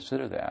 We should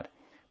consider that.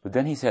 But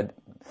then he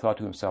thought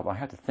to himself, I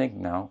have to think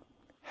now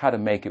how to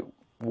make it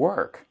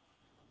work.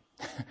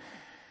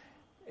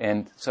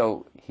 And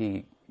so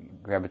he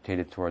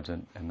gravitated towards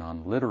a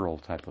non-literal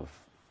type of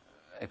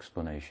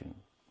explanation.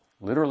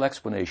 Literal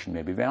explanation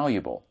may be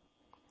valuable.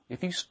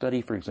 If you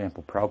study, for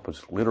example,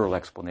 Prabhupada's literal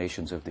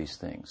explanations of these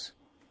things,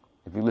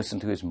 if you listen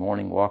to his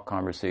morning walk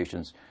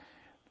conversations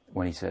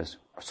when he says,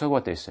 so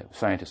what they say,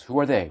 scientists, who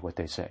are they, what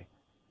they say?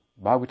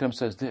 Bhagavatam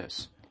says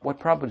this. What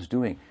Prabhupada's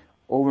doing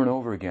over and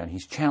over again,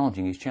 he's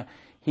challenging,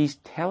 he's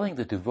telling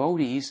the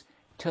devotees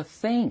to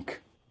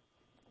think.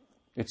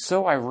 It's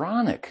so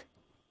ironic,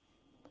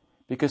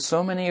 because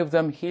so many of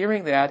them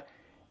hearing that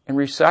and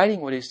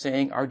reciting what he's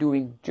saying are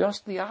doing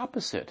just the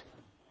opposite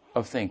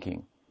of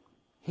thinking.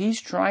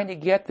 He's trying to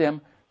get them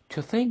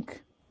to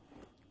think.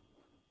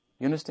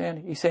 You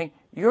understand? He's saying,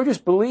 you're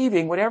just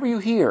believing whatever you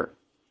hear.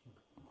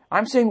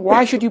 I'm saying,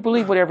 why should you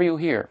believe whatever you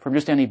hear from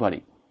just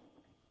anybody?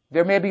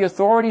 There may be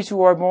authorities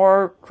who are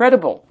more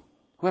credible,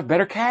 who have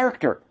better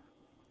character,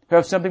 who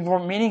have something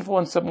more meaningful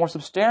and some more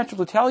substantial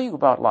to tell you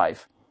about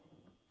life.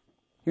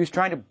 He was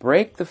trying to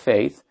break the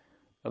faith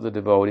of the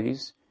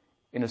devotees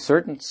in a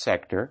certain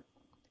sector.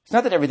 It's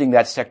not that everything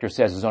that sector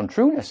says is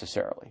untrue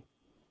necessarily.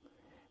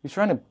 He's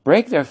trying to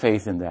break their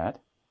faith in that,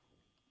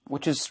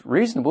 which is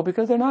reasonable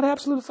because they're not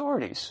absolute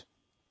authorities.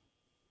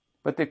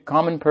 But the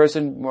common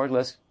person more or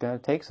less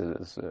takes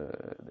it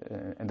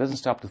and doesn't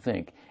stop to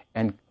think.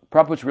 And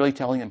Prabhupada's really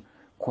telling them,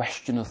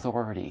 question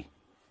authority.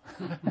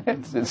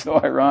 It's so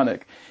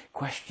ironic.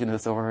 Question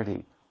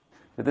authority.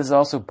 But this is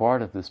also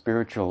part of the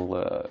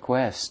spiritual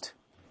quest.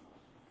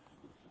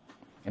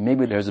 And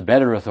maybe there's a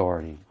better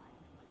authority.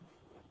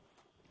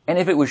 And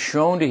if it was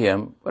shown to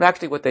him, but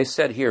actually what they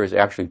said here is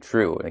actually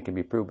true, and it can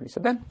be proven. He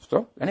said,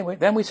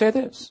 then we say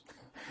this.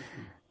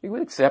 He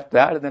would accept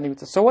that, and then he would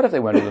say, so what if they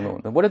went to the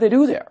moon? Then what did they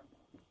do there?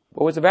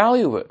 What was the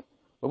value of it?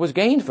 What was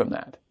gained from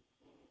that?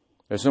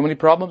 There's so many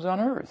problems on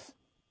Earth.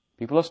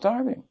 People are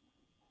starving.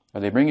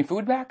 Are they bringing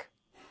food back?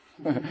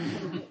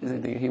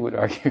 He would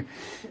argue,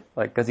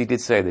 because he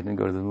did say they didn't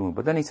go to the moon.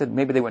 But then he said,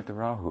 maybe they went to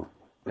Rahu.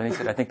 Then he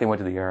said, I think they went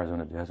to the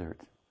Arizona desert.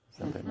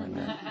 Something like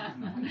that.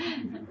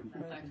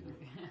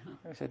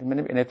 I said,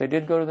 and if they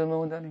did go to the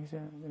moon, then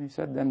he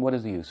said, then what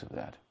is the use of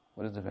that?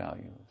 What is the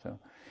value? So,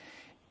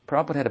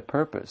 Prabhupada had a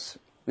purpose.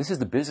 This is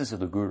the business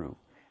of the Guru,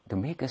 to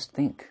make us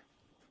think.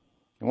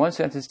 In one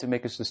sense, it's to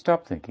make us to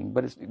stop thinking,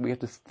 but we have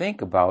to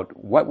think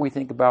about what we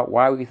think about,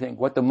 why we think,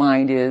 what the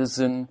mind is,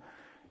 and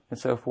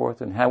so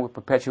forth, and how we're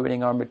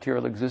perpetuating our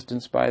material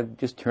existence by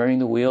just turning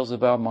the wheels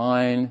of our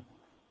mind.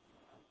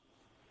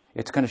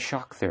 It's kind of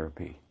shock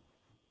therapy.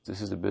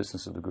 This is the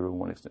business of the Guru,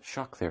 one extent,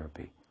 shock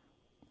therapy.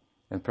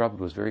 And Prabhupada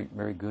was very,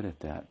 very good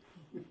at that.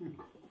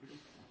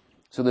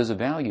 So there's a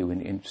value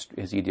in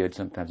as he did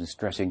sometimes, in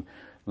stressing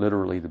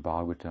literally the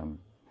Bhagavatam.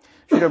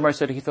 Sridhar Maharaj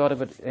said he thought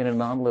of it in a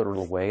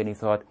non-literal way, and he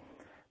thought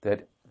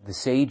that the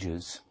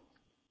sages,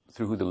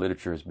 through who the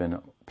literature has been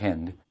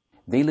penned,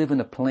 they live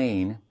in a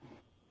plane,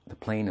 the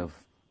plane of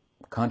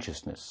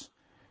consciousness,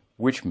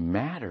 which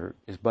matter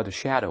is but a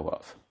shadow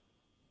of.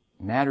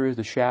 Matter is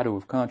the shadow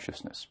of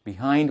consciousness.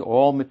 Behind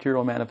all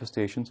material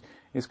manifestations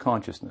is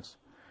consciousness.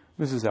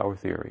 This is our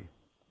theory.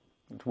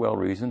 It's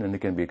well-reasoned, and it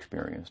can be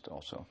experienced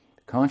also.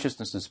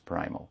 Consciousness is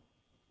primal.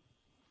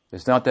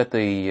 It's not that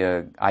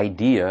the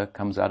idea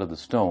comes out of the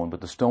stone,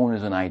 but the stone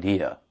is an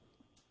idea.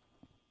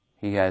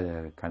 He had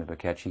a kind of a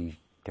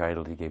catchy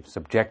title he gave,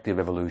 Subjective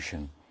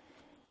Evolution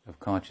of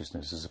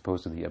Consciousness, as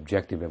opposed to the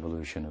objective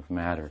evolution of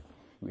matter.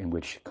 in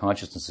which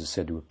consciousness is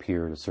said to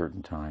appear at a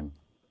certain time,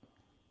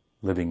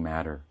 living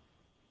matter,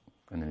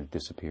 and then it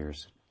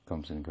disappears,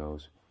 comes and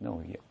goes.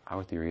 No,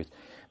 our theory is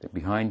that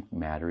behind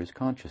matter is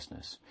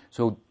consciousness.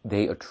 So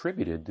they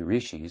attributed the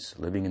rishis,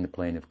 living in the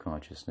plane of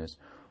consciousness,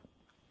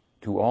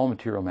 to all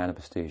material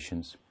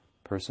manifestations,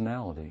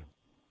 personality.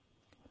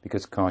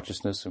 Because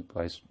consciousness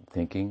implies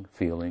thinking,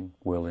 feeling,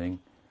 willing,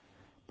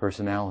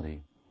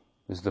 personality.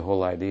 This is the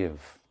whole idea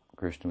of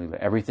Krishna Lila.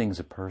 Everything's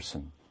a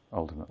person,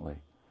 ultimately.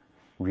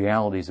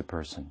 Reality is a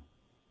person.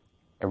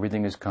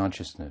 Everything is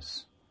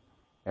consciousness.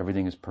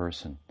 Everything is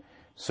person.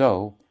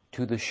 So,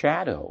 to the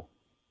shadow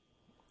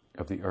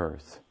of the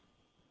earth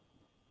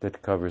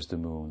that covers the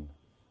moon,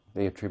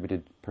 they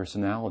attributed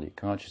personality,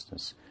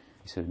 consciousness.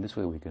 He said, in this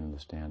way we can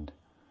understand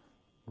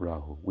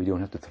Rahu. We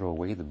don't have to throw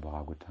away the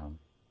Bhagavatam.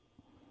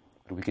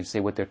 But we can say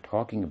what they're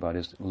talking about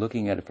is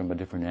looking at it from a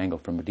different angle,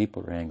 from a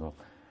deeper angle.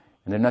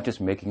 And they're not just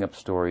making up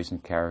stories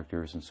and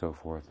characters and so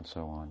forth and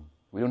so on.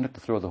 We don't have to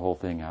throw the whole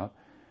thing out.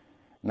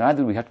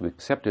 Neither do we have to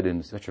accept it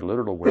in such a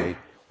literal way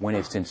when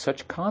it's in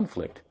such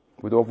conflict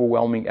with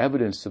overwhelming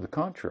evidence to the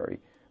contrary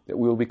that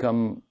we will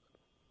become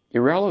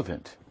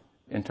irrelevant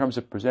in terms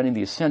of presenting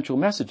the essential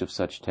message of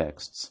such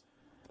texts,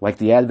 like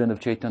the advent of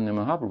Chaitanya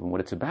Mahaprabhu and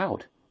what it's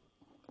about,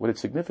 what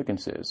its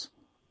significance is.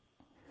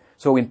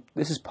 So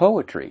this is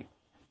poetry.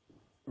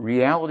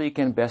 Reality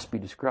can best be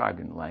described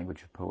in the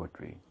language of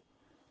poetry.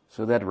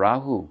 So that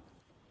Rahu,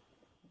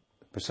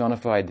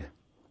 personified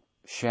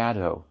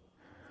shadow,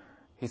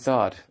 he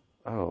thought,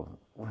 oh,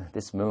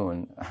 this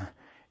moon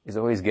is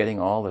always getting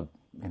all the,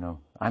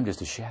 I'm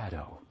just a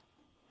shadow.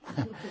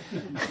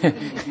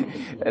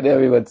 And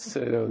everyone's,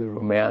 the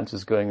romance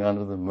is going on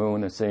with the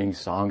moon. They're singing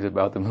songs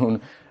about the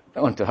moon.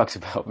 No one talks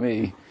about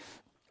me.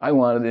 I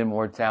wanted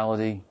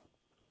immortality.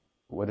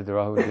 What did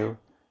Rahu do?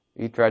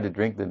 He tried to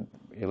drink the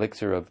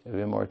elixir of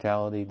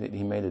immortality.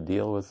 He made a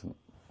deal with,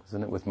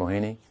 wasn't it, with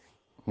Mohini,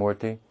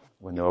 Murti,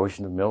 when the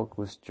ocean of milk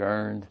was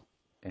churned.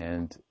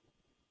 And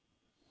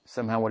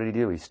somehow what did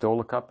he do? He stole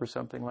a cup or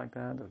something like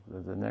that,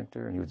 of the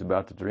nectar, and he was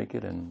about to drink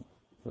it, and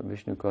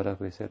Vishnu caught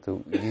up. He said,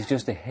 so he's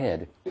just a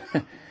head.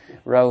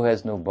 Rahu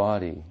has no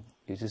body.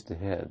 He's just a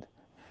head.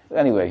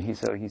 Anyway, he's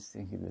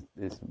thinking that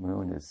this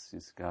moon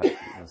has got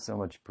so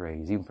much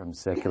praise, even from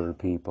secular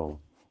people.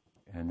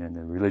 And then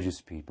the religious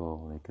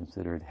people, they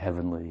consider it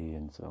heavenly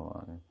and so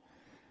on.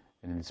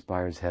 And it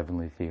inspires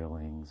heavenly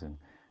feelings and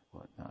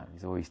whatnot.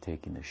 He's always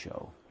taking the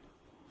show.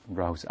 And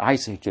Rahu says, I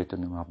say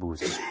Chaitanya Mahaprabhu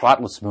is a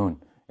spotless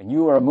moon, and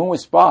you are a moon with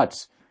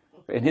spots.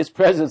 In his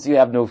presence you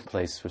have no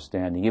place for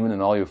standing, even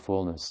in all your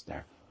fullness.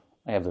 There,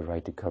 I have the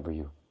right to cover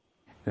you.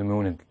 The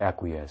moon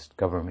acquiesced,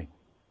 cover me.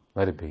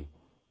 Let it be.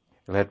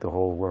 Let the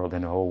whole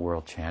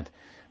world chant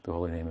the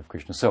holy name of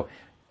Krishna. So,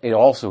 it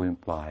also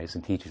implies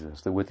and teaches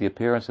us that with the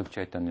appearance of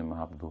Chaitanya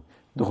Mahaprabhu,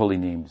 the holy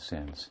name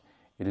descends.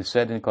 It is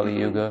said in Kali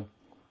Yuga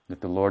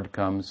that the Lord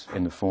comes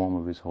in the form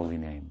of his holy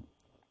name.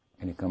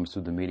 And it comes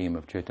through the medium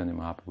of Chaitanya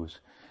Mahaprabhu's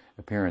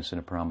appearance in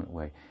a prominent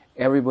way.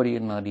 Everybody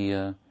in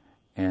Nadia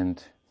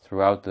and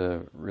throughout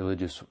the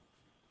religious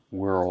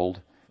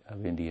world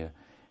of India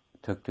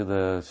took to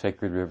the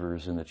sacred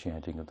rivers in the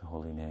chanting of the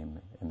holy name.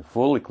 And the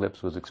full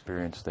eclipse was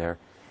experienced there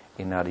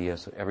in Nadia,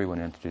 so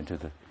everyone entered into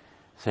the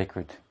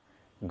sacred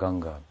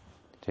Ganga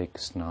to take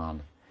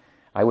snan.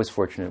 I was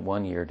fortunate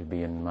one year to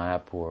be in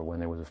Mayapur when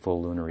there was a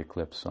full lunar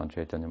eclipse on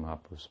Chaitanya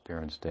Mahaprabhu's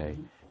appearance day,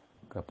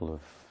 a couple of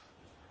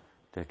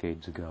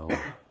decades ago,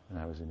 and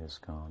I was in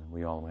ISKCON, and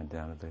we all went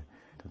down to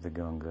the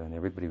Ganga, and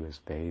everybody was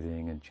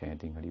bathing and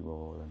chanting Hari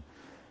Bol,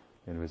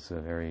 and it was a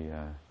very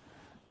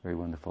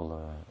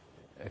wonderful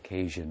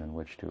occasion in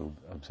which to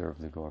observe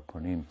the Gaura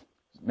Purnima,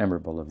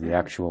 memorable of the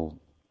actual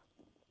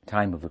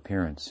time of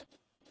appearance.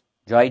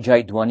 Jai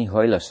Jai Dwani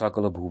Hoila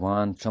Sakala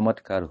Bhuvan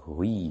Chamatkar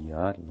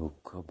Hoiya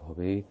Lokha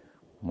Bhave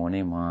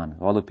Mone Man.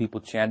 All the people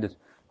chanted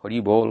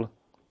Hari Bol.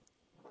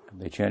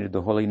 They chanted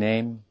the holy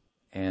name,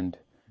 and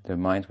their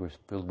minds were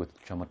filled with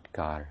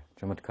chamatkar.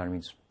 Chamatkar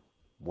means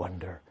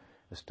wonder,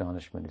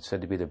 astonishment. It's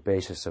said to be the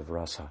basis of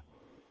rasa.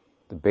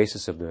 The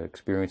basis of the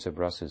experience of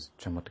rasa is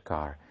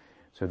chamatkar.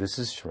 So this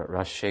is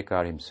Ras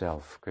Shekhar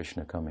himself,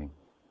 Krishna coming,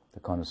 the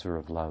connoisseur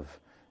of love,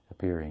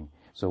 appearing.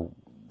 So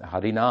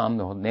Harinam,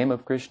 the name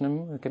of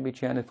Krishna, can be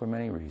chanted for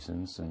many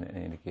reasons, and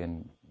it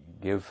can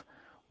give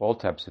all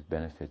types of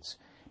benefits.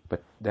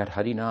 But that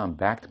Harinam,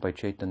 backed by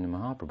Chaitanya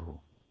Mahaprabhu,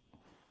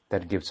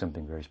 that gives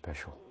something very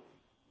special.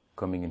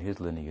 Coming in his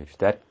lineage,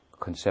 that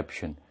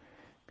conception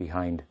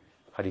behind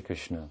Hare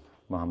Krishna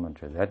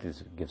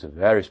Mahamantra, gives a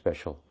very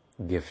special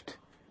gift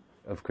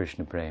of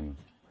Krishna Prema.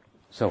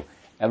 So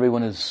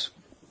everyone has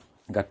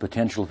got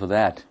potential for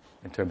that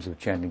in terms of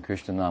chanting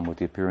Krishna Nam with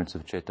the appearance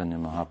of Chaitanya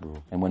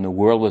Mahaprabhu. And when the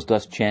world was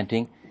thus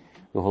chanting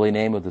the holy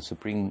name of the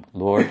Supreme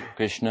Lord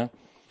Krishna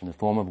in the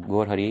form of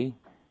Gaur Hari,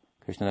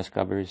 Krishna Das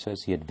Kabir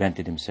says he had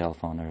vented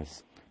himself on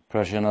earth.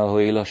 Prashana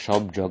hoila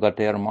shab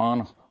jagater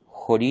man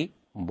hori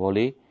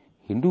bole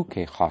hindu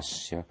ke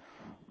khasya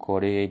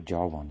kore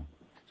javan.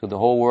 So the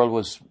whole world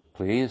was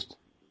pleased,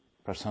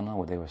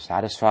 prasanna, they were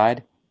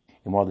satisfied.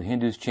 And while the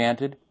Hindus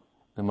chanted,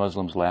 the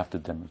Muslims laughed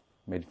at them,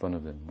 made fun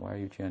of them. Why are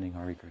you chanting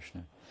Hare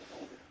Krishna?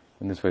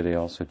 In this way they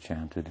also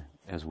chanted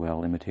as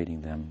well,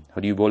 imitating them.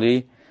 Hari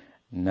bole,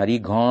 nari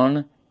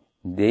ghan,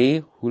 de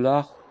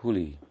hula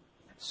huli.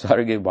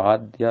 Sarge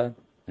vadya,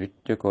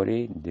 nritya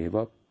kore,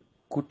 deva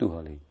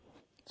kutuhali.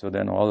 So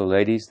then all the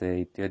ladies,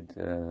 they did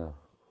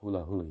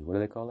hula huli. What do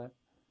they call that?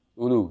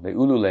 Ulu. They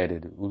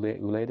ululated.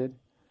 Ulated?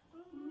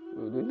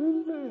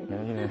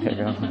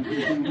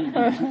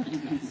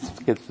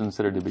 It's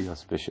considered to be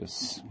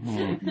auspicious.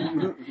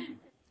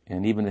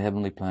 And even the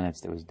heavenly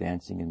planets, there was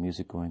dancing and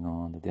music going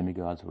on. The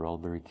demigods were all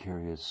very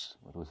curious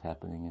what was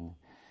happening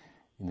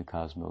in the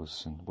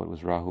cosmos, and what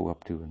was Rahu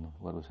up to, and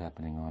what was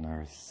happening on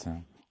earth.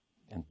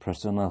 And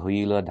prasana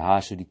hoila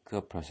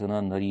dhashadika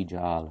prasana nari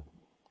jal.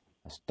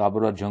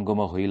 Astabara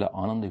jangama hoila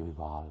ananda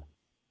vival.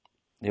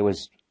 There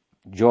was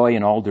joy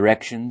in all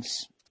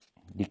directions.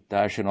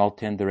 Diktash in all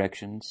 10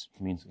 directions,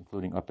 means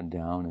including up and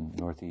down and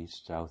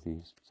northeast,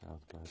 southwest.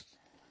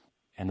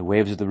 And the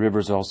waves of the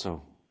rivers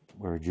also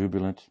were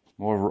jubilant.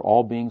 Moreover,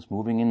 all beings,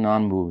 moving and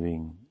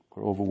non-moving,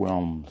 were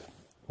overwhelmed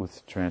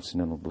with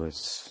transcendental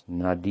bliss.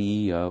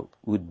 Nadiya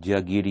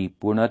Udyagiri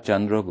Purna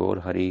Chandra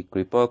Gaur Hari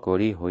Kripa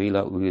Kori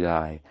Hoila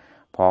Uridai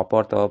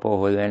Papa Tapa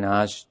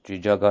Holenas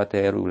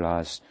Trijagater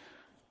Ulas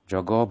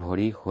Jagab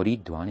Hari Hori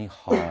Dwani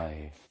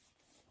Hai.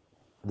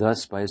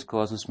 Thus, by his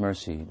causeless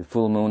mercy, the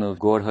full moon of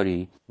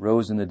Gaurhari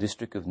rose in the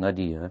district of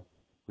Nadia,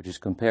 which is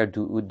compared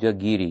to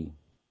Udyagiri,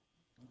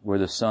 where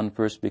the sun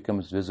first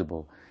becomes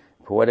visible.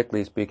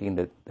 Poetically speaking,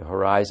 that the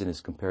horizon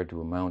is compared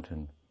to a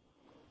mountain,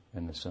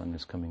 and the sun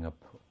is coming up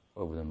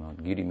over the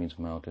mountain. Giri means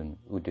mountain,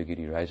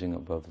 Udyagiri, rising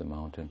above the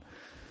mountain,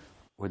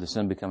 where the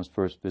sun becomes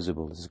first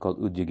visible. This is called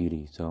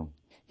Udyagiri. So,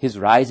 his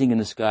rising in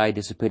the sky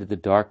dissipated the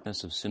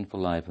darkness of sinful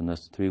life, and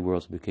thus the three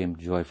worlds became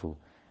joyful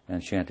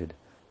and chanted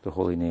the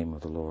holy name of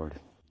the Lord.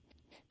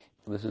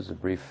 This is a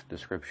brief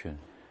description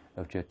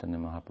of Chaitanya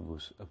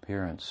Mahaprabhu's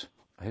appearance.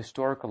 A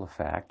historical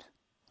fact,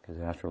 his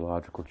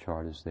astrological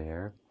chart is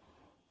there,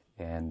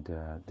 and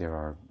there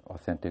are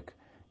authentic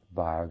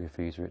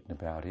biographies written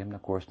about him. And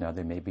of course, now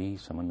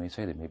someone may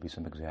say there may be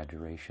some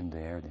exaggeration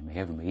there. They may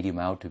have made him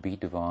out to be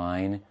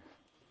divine,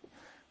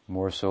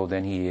 more so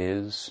than he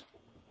is.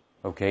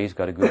 Okay, he's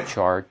got a good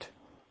chart.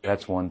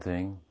 That's one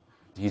thing.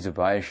 He's a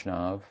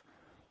Vaishnav.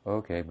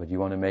 Okay, but you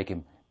want to make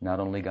him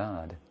not only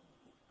God,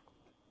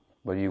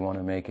 but you want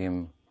to make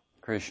him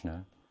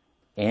Krishna,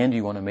 and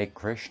you want to make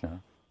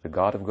Krishna the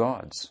God of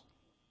gods.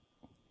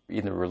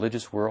 In the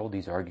religious world,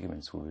 these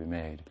arguments will be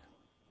made.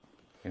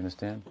 You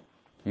understand?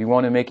 You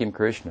want to make him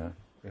Krishna.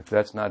 If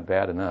that's not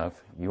bad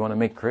enough, you want to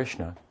make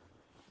Krishna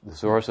the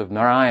source of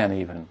Narayan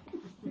even.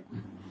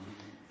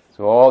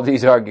 So all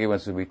these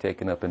arguments will be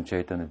taken up in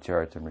Chaitanya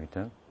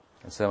Charitamrita.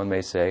 And someone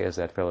may say, as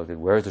that fellow did,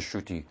 where's the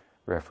Shruti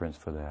reference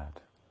for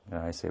that? And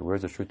I say,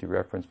 where's the Shruti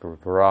reference for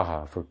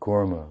Varaha, for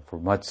Kurma, for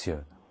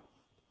Matsya,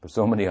 for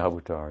so many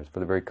avatars? For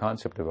the very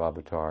concept of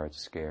avatar,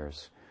 it's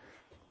scarce.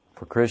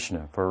 For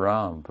Krishna, for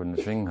Ram, for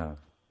Nrsimha.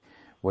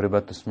 What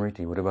about the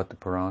Smriti? What about the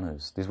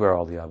Puranas? These are where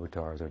all the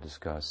avatars are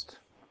discussed.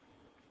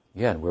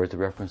 Yeah, and where's the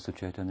reference to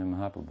Chaitanya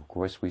Mahaprabhu? Of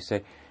course, we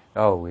say,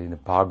 in the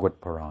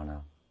Bhagavad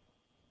Purana.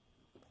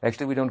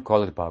 Actually, we don't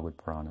call it Bhagavad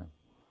Purana.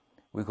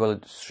 We call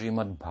it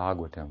Srimad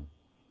Bhagavatam.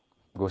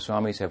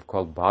 Goswamis have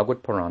called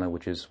Bhagavad Purana,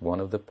 which is one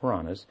of the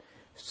Puranas,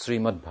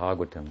 Srimad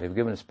Bhagavatam. They've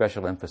given a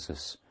special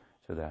emphasis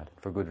to that,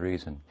 for good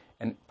reason.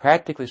 And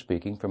practically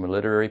speaking, from a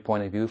literary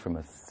point of view, from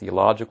a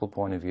theological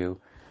point of view,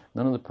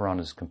 none of the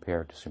Puranas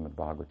compare to Srimad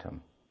Bhagavatam.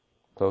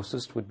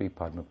 Closest would be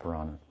Padma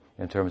Purana,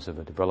 in terms of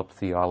a developed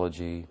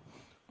theology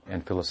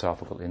and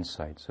philosophical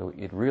insight. So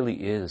it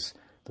really is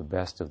the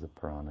best of the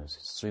Puranas.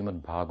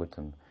 Srimad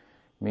Bhagavatam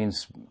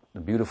means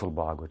the beautiful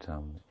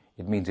Bhagavatam.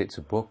 It means it's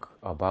a book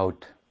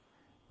about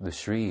the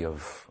Sri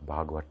of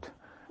Bhagavat,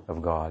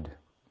 of God.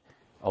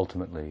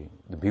 Ultimately,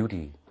 the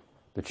beauty,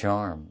 the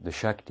charm, the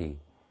Shakti.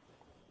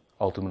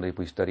 Ultimately, if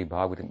we study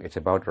Bhagavatam, it's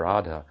about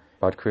Radha,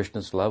 about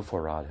Krishna's love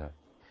for Radha.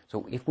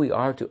 So if we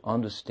are to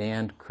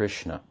understand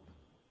Krishna,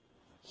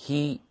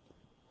 he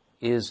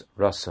is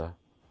Rasa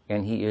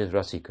and he is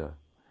Rasika.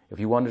 If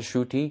you want a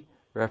Shruti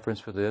reference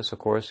for this, of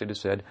course it is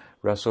said,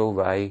 Raso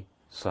Vai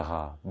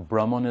Saha.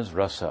 Brahman is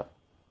Rasa.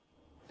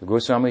 The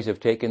Goswamis have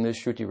taken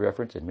this Shruti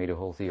reference and made a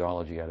whole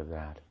theology out of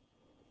that.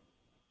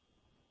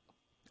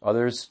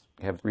 Others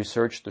have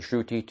researched the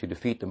Shruti to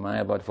defeat the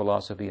Mayavad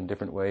philosophy in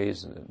different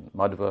ways,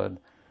 Madhva,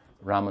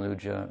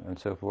 Ramanuja, and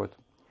so forth.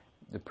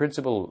 The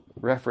principal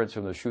reference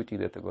from the Shruti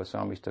that the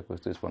Goswamis took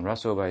was this one,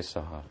 Raso Vai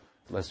Saha.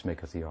 Let's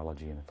make a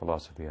theology and a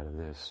philosophy out of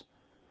this.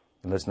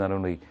 And let's not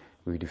only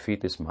we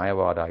defeat this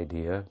Mayavad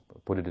idea,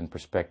 put it in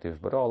perspective,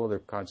 but all other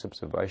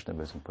concepts of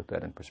Vaishnavism, put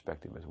that in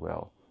perspective as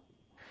well.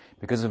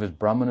 Because of his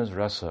Brahmana's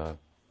rasa,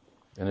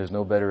 and there's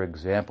no better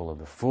example of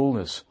the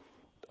fullness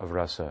of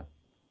rasa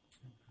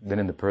than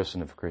in the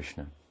person of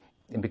Krishna.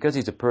 And because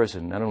he's a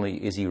person, not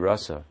only is he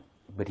rasa,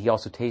 but he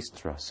also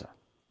tastes rasa.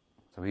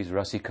 So he's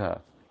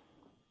rasika.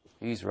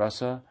 He's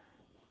rasa,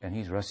 and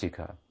he's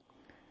rasika.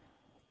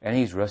 And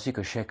he's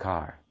rasika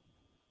shekhar.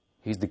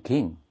 He's the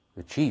king,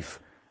 the chief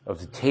of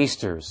the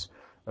tasters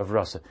of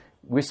rasa.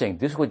 we're saying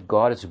this is what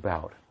God is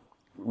about.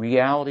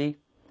 Reality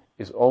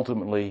is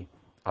ultimately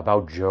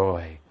about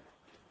joy,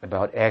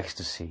 about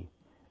ecstasy,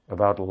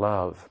 about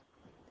love,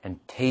 and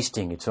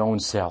tasting its own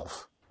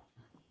self.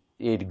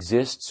 It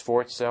exists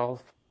for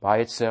itself, by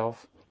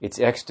itself. It's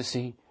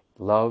ecstasy,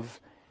 love,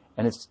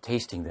 and it's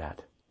tasting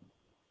that.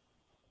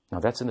 Now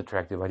that's an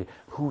attractive idea.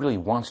 Who really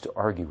wants to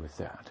argue with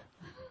that?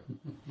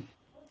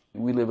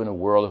 We live in a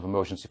world of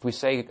emotions. If we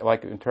say,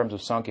 like in terms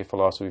of Sankhya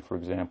philosophy, for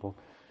example,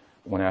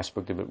 one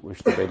aspect of it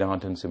which the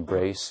Vedantins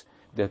embrace,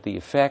 that the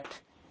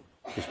effect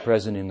is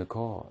present in the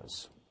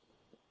cause.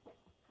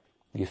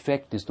 The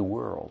effect is the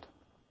world.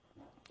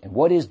 And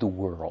what is the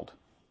world?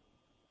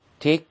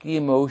 Take the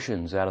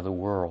emotions out of the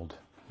world.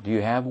 Do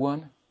you have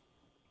one?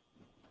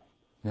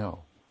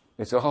 No.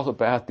 It's all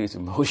about these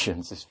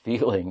emotions, these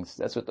feelings.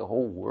 That's what the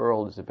whole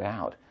world is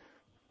about.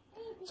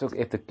 So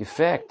if the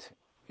effect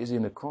is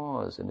in the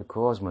cause, and the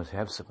cause must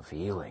have some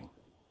feeling,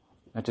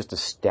 not just a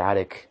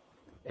static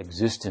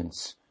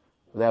existence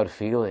without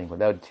feeling,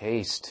 without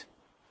taste,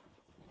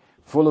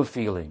 full of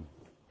feeling.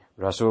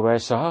 Raso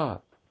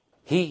Vaisa,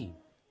 he,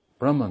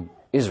 Brahman,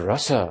 is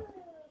rasa.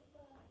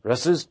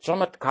 Rasa is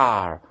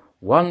chamatkar,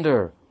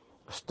 wonder,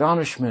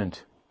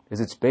 astonishment is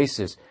its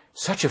basis.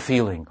 Such a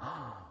feeling.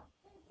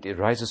 It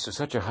rises to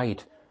such a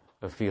height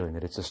of feeling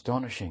that it's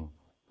astonishing.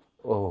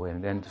 Oh,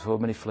 and so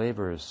many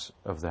flavors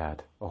of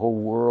that. A whole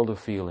world of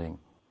feeling.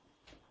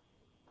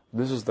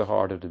 This is the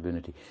heart of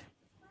divinity.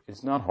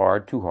 It's not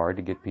too hard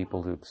to get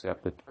people to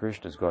accept that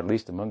Krishna is God, at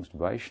least amongst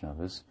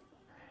Vaishnavas.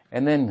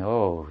 And then,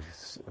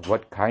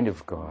 what kind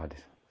of God?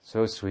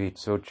 So sweet,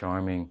 so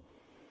charming.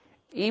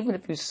 Even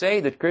if you say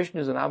that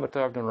Krishna is an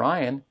avatar of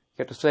Narayan, you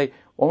have to say,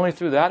 only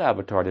through that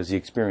avatar does he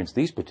experience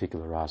these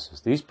particular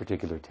rasas, these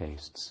particular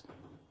tastes.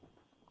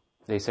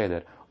 They say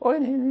that,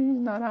 he's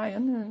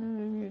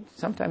Narayan.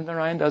 Sometimes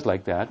Narayan does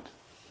like that.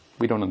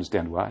 We don't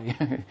understand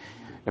why.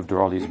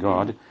 After all, he's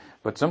God.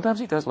 But sometimes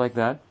he does like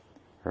that.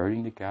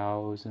 Herding the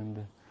cows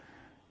and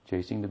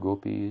chasing the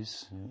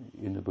gopis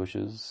in the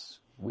bushes.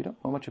 We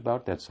don't know much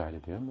about that side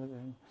of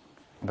him.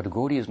 But the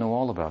Gaudiyas know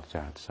all about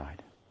that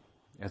side.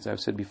 As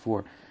I've said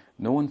before,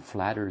 no one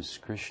flatters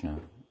Krishna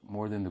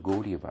more than the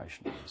Gaudiya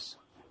Vaishnavas.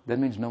 That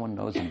means no one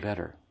knows him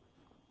better.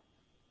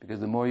 Because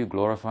the more you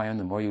glorify him,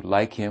 the more you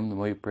like him, the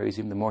more you praise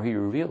him, the more he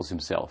reveals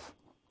himself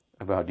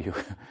about you.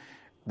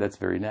 That's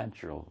very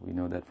natural. We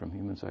know that from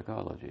human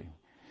psychology.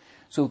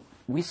 So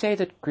we say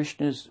that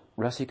Krishna is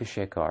Rasika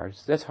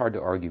Shekhar. That's hard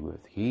to argue with.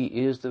 He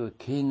is the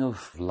king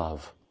of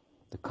love,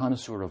 the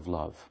connoisseur of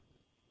love.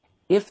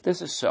 If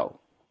this is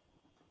so,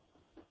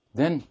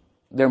 then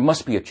there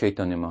must be a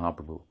Chaitanya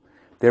Mahaprabhu.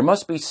 There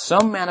must be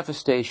some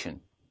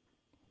manifestation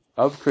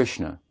of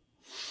Krishna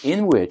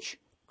in which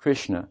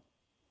Krishna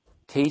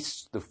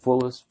tastes the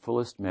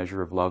fullest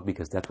measure of love,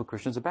 because that's what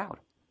Krishna's about.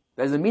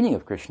 That is the meaning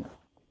of Krishna.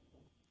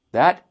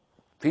 That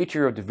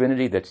feature of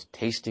divinity that's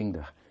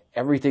tasting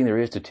everything there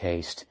is to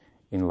taste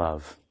in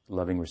love,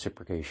 loving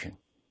reciprocation.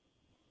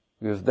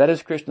 If that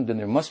is Krishna, then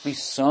there must be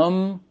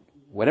some,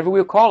 whatever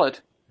we'll call it,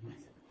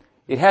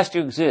 it has to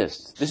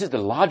exist. This is the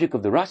logic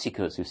of the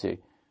Rasikas, you see.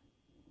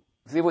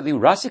 See, what the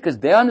Rasikas,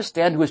 they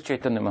understand who is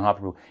Chaitanya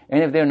Mahaprabhu.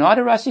 And if they're not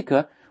a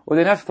Rasika, or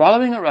they're not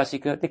following a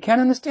Rasika, they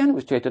can't understand who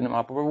is Chaitanya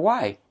Mahaprabhu.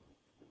 Why?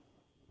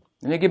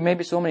 And they give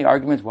maybe so many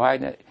arguments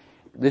why.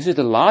 This is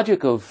the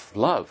logic of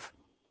love.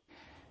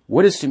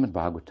 What is Srimad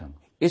Bhagavatam?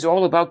 It's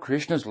all about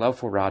Krishna's love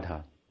for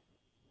Radha.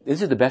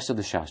 This is the best of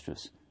the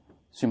Shastras,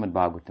 Srimad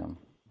Bhagavatam.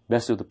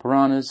 Best of the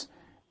Puranas,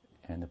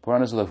 and the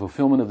Puranas are the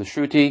fulfillment of the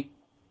Shruti.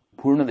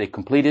 Purna, they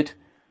complete it.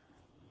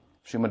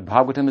 Srimad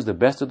Bhagavatam is the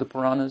best of the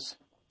Puranas.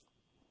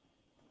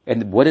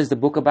 And what is the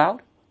book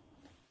about?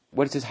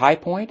 What is its high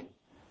point?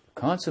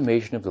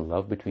 Consummation of the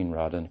love between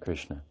Radha and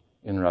Krishna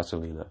in Rasa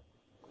Leela.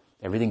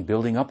 Everything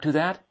building up to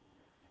that,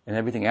 and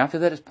everything after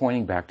that is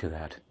pointing back to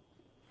that.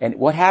 And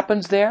what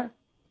happens there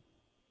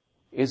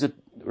is that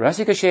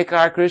Rasika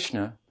Shekhar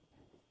Krishna,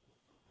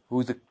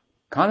 who's the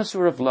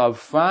connoisseur of love,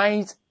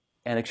 finds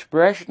an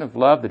expression of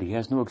love that he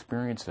has no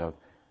experience of.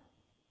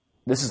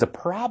 This is a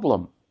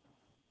problem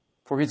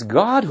for his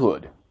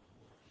godhood.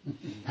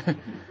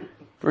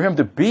 For him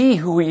to be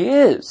who he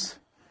is,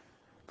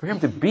 for him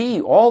to be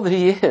all that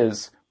he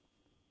is,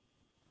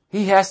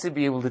 he has to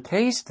be able to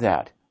taste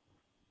that.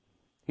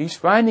 He's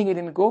finding it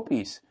in the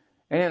gopis,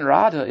 and in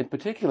Radha in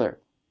particular.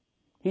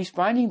 He's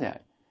finding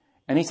that.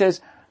 And he says,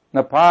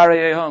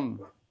 Naparayaham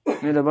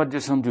nilavadya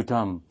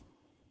samjutam.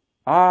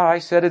 I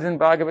said it in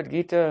Bhagavad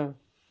Gita.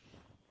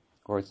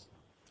 Of course,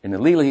 in the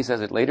Leela he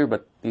says it later,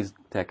 but these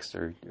texts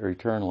are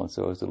eternal, and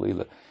so is the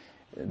Leela.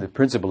 The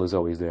principle is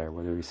always there.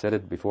 Whether he said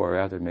it before or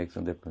after, it makes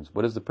no difference.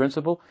 What is the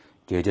principle?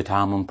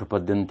 Jejatamam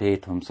prapadyante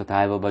tvam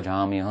sataiva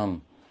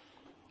bhajamyaham.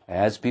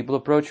 As people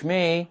approach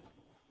me,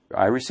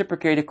 I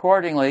reciprocate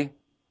accordingly.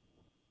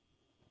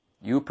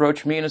 You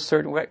approach me in a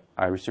certain way,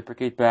 I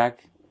reciprocate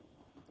back.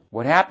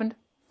 What happened?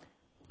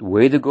 The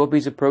way the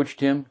gopis approached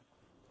him,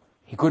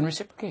 he couldn't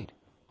reciprocate.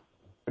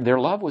 Their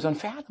love was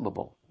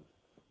unfathomable.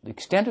 The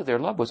extent of their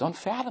love was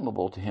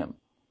unfathomable to him.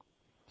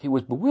 He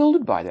was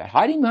bewildered by that,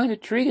 hiding behind a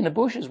tree in the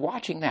bushes,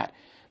 watching that.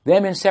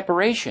 them in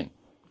separation,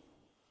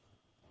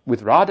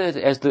 with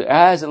Radha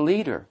as a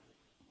leader,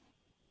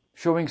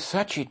 showing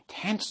such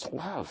intense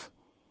love.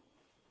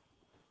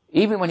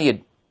 Even when he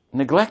had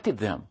neglected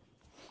them,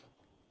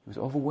 he was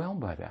overwhelmed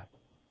by that.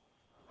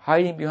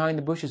 Hiding behind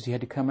the bushes, he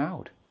had to come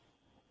out.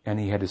 And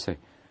he had to say,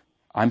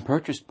 I'm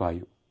purchased by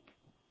you.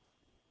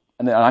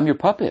 And I'm your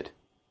puppet.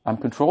 I'm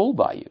controlled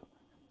by you.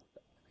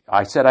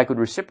 I said I could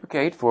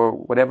reciprocate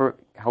for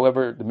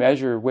however the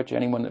measure of which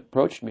anyone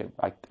approached me.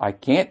 I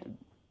can't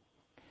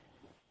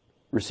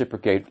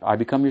reciprocate. I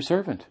become your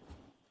servant.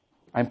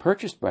 I'm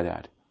purchased by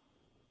that.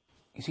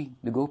 You see,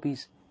 the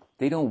gopis,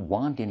 they don't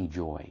want any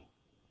joy.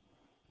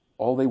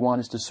 All they want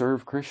is to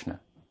serve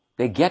Krishna.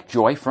 They get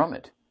joy from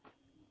it.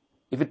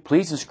 If it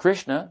pleases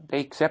Krishna, they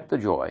accept the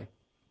joy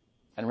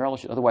and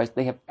relish it. Otherwise,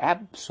 they have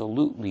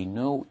absolutely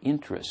no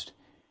interest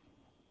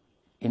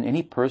in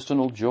any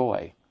personal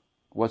joy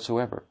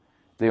whatsoever.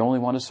 They only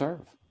want to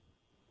serve.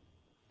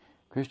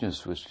 Krishna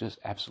was just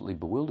absolutely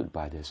bewildered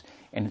by this.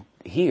 And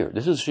here,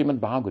 this is Srimad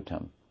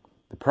Bhagavatam.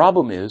 The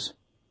problem is,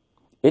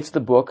 it's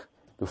the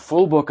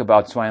full book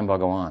about Swayam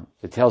Bhagavan.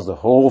 It tells the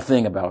whole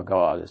thing about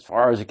God as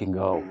far as it can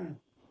go.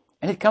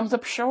 And it comes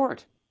up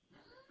short.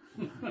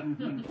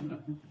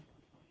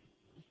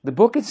 The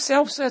book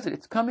itself says it.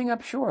 It's coming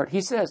up short.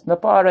 He says,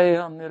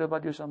 Naparayam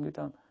nirabhadya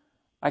samhitam.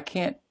 I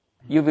can't.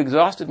 You've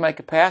exhausted my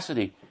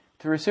capacity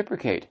to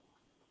reciprocate.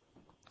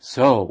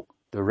 So,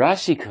 the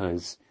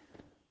Rasikas,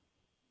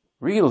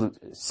 real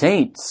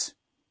saints,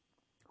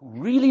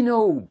 who really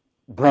know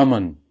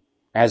Brahman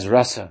as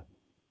rasa,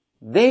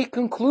 they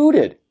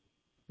concluded,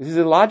 this is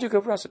the logic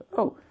of rasa,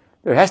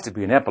 there has to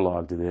be an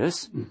epilogue to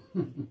this.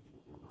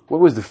 What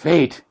was the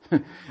fate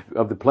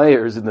of the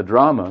players in the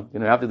drama?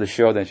 After the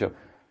show,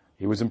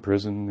 he was in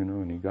prison,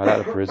 and he got out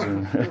of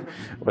prison,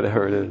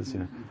 whatever it is.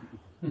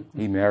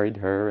 He married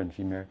her, and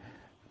she married.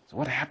 So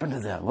what happened to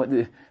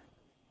them?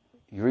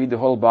 You read the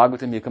whole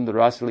Bhagavatam, you come to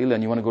Rasa Leela,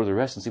 and you want to go to the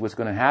rest and see what's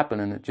going to happen,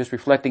 and just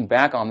reflecting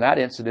back on that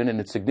incident and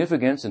its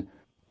significance, and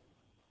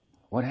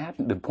what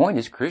happened? The point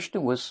is, Krishna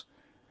was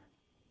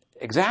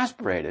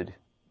exasperated.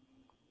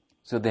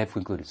 So they've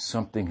concluded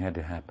something had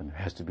to happen. There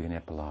has to be an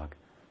epilogue.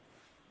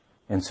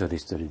 And so they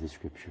studied the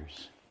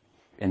scriptures.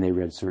 And they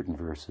read certain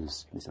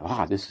verses. They said,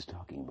 this is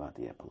talking about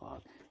the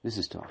epilogue. This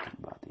is talking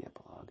about the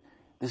epilogue.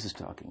 This is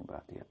talking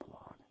about the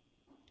epilogue.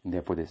 And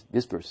therefore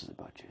this verse is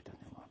about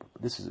Chaitanya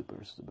Mahaprabhu. This is a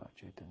verse about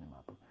Chaitanya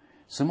Mahaprabhu.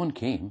 Someone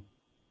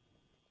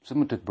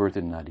took birth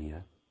in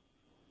Nadia.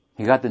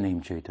 He got the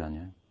name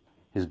Chaitanya.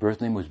 His birth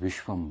name was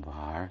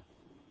Vishvambar,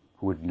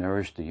 who would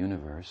nourish the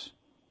universe.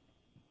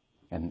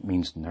 And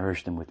means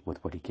nourish them with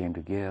what he came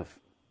to give,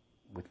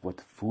 with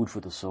what food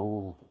for the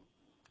soul,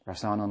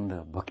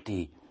 Rasananda,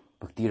 Bhakti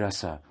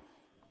Rasa,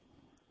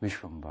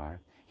 Vishvambar.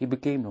 He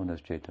became known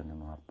as Chaitanya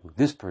Mahaprabhu.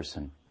 This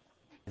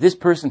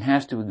person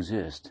has to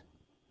exist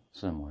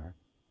somewhere.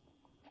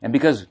 And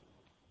because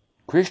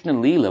Krishna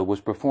Leela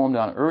was performed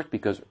on earth,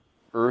 because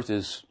earth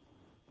is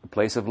a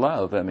place of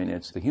love,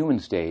 it's the human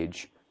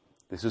stage.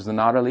 This is the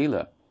Nara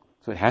Leela.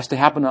 So it has to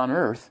happen on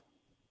earth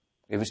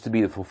if it's to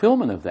be the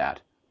fulfillment of that.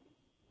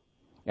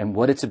 And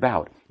what it's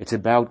about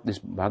this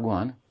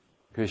Bhagwan,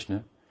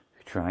 Krishna,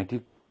 trying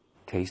to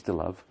taste the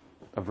love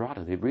of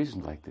Radha. They've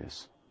reasoned like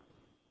this.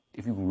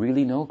 If you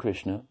really know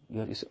Krishna,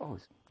 you say,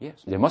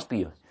 yes, there must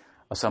be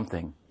a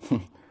something.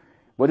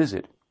 What is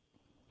it?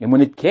 And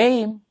when he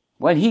came,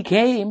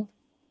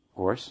 of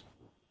course,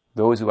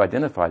 those who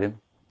identified him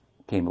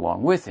came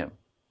along with him.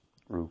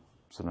 Rup,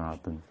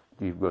 Sanatan,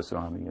 Jiva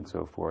Goswami, and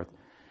so forth.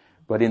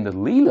 But in the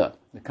Leela,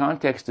 the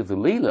context of the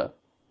Leela,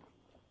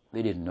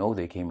 they didn't know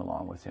they came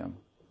along with him.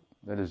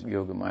 That is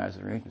Yoga Maya's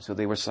arrangement. So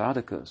they were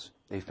sadhakas.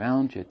 They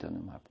found Chaitanya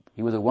Mahaprabhu.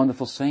 He was a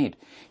wonderful saint.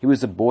 He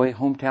was the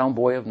hometown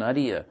boy of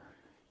Nadia,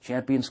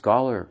 champion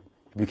scholar.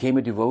 He became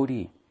a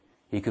devotee.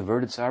 He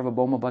converted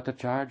Sarvabhauma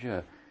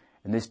Bhattacharya.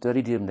 And they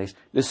studied him. This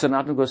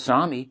Sanatana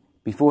Goswami,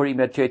 before he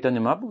met Chaitanya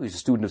Mahaprabhu, he was a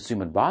student of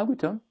Srimad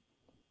Bhagavatam.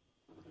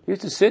 He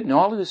used to sit in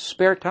all of his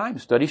spare time,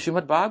 study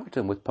Srimad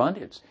Bhagavatam with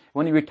pandits.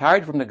 When he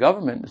retired from the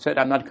government and said,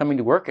 I'm not coming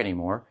to work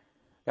anymore,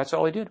 that's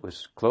all he did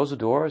was close the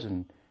doors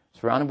and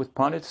surrounded with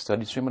pandits,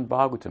 studied Srimad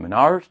Bhagavatam. In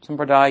our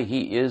Sampradaya,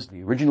 he is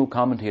the original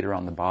commentator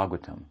on the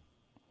Bhagavatam.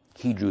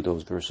 He drew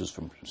those verses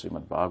from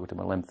Srimad Bhagavatam,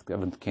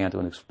 11th canto,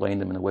 and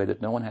explained them in a way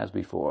that no one has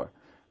before,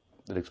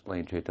 that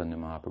explained Chaitanya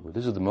Mahaprabhu.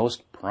 This is the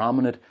most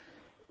prominent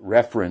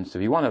reference.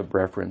 If you want a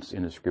reference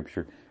in the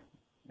scripture,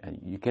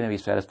 you can't be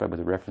satisfied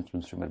with a reference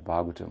from Srimad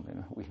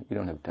Bhagavatam. We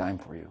don't have time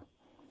for you.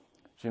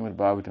 Srimad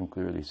Bhagavatam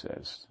clearly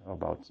says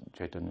about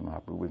Chaitanya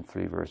Mahaprabhu in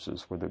 3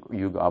 verses where the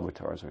Yuga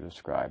avatars are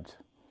described.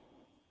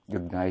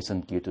 Yagnai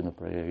Sankirtana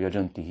Praya,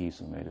 Yajantihi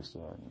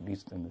Sumedasa.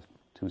 These are the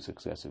 2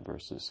 successive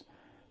verses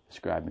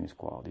describing his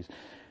qualities.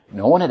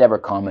 No one had ever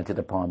commented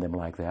upon them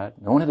like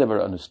that. No one had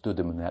ever understood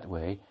them in that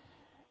way.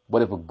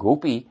 But if a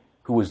gopi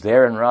who was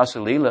there in Rasa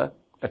Leela,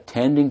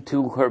 attending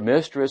to her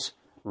mistress,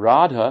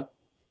 Radha,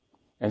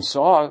 and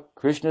saw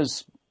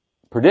Krishna's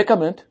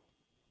predicament,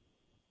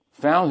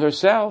 found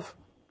herself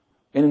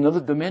in another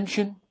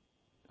dimension,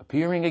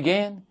 appearing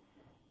again,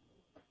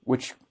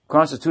 which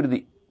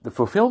constituted the the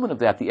fulfillment of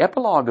that, the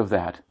epilogue of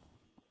that,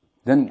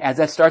 then as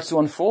that starts to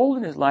unfold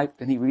in his life,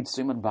 then he reads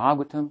Srimad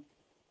Bhagavatam.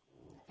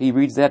 He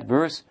reads that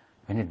verse,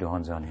 and it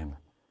dawns on him.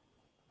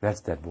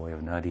 That's that boy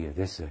of Nadia,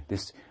 this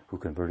who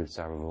converted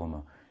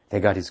Sarvabhauma. They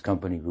got his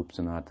company, Rup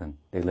Sanatan.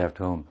 They left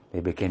home. They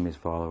became his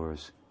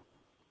followers.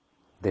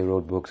 They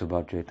wrote books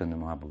about Chaitanya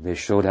Mahaprabhu. They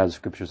showed how the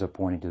scriptures are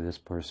pointing to this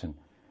person.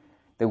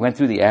 They went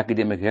through the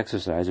academic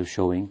exercise of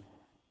showing,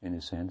 in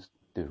a sense,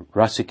 the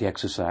rasic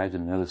exercise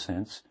in another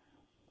sense.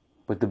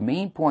 But the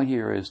main point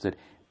here is that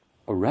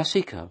a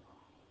rasika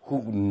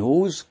who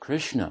knows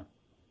Krishna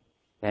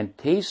and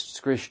tastes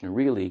Krishna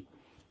really,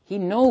 he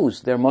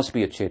knows there must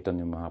be a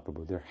Chaitanya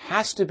Mahaprabhu. There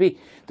has to be.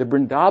 The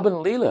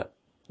Vrindavan Leela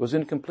was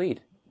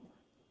incomplete.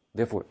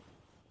 Therefore,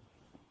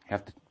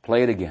 have to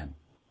play it again,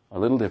 a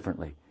little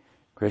differently.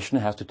 Krishna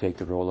has to take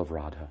the role of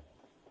Radha.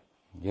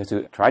 He has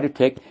to try to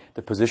take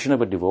the position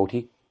of a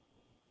devotee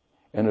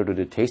in order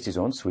to taste his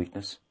own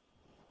sweetness,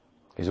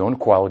 his own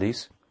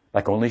qualities,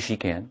 like only she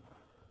can.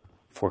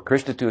 For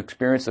Krishna to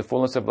experience the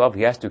fullness of love,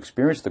 he has to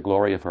experience the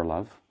glory of her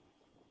love,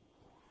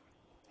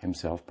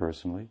 himself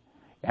personally,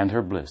 and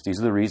her bliss. These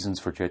are the reasons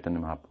for Chaitanya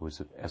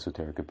Mahaprabhu's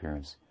esoteric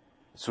appearance.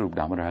 Swarup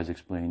Damodar has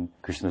explained,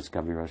 Krishnadas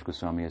Kaviraj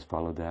Goswami has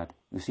followed that.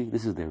 You see,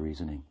 this is their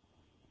reasoning.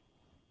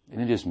 They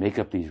didn't just make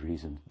up these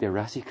reasons. They're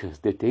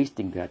rasikas. They're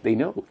tasting that. They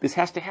know this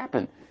has to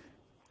happen.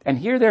 And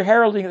here they're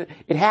heralding that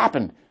it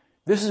happened.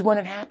 This is when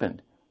it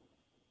happened.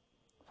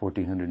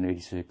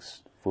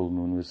 1486, full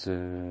moon was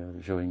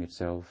showing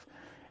itself.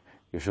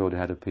 Yashoda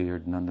had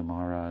appeared, Nanda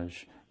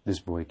Maharaj. This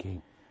boy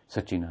came.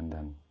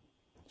 Sachinandan,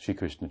 Shri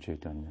Krishna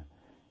Chaitanya,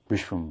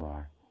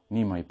 Vishwambar,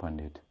 Nimai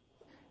Pandit.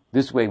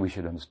 This way we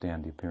should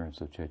understand the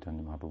appearance of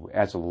Chaitanya Mahaprabhu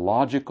as a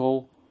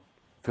logical,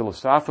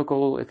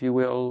 philosophical, if you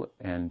will,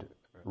 and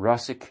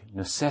rasic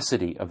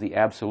necessity of the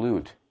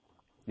absolute.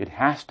 It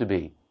has to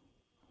be.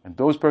 And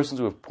those persons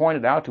who have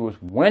pointed out to us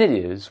when it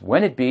is,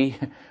 when it be,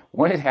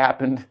 when it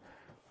happened,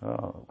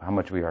 how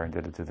much we are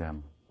indebted to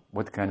them.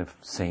 What kind of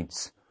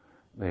saints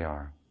they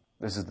are.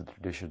 This is the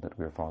tradition that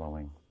we are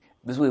following.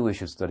 This way we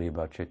should study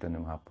about Chaitanya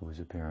Mahaprabhu's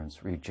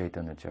appearance. Read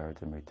Chaitanya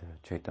Charitamrita,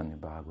 Chaitanya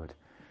Bhagavat,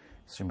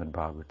 Srimad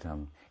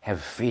Bhagavatam. Have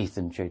faith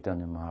in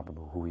Chaitanya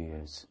Mahaprabhu, who he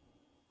is.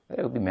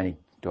 There will be many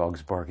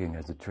dogs barking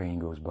as the train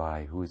goes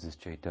by. Who is this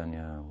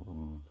Chaitanya?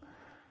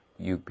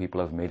 You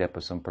people have made up a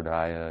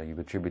sampradaya. You've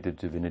attributed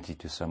divinity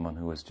to someone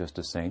who is just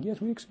a saint.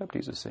 Yes, we accept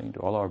he's a saint.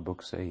 All our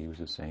books say he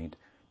was a saint.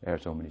 There are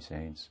so many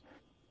saints.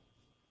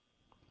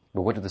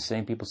 But what do the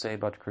same people say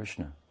about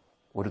Krishna?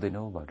 What do they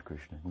know about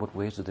Krishna? In what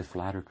ways do they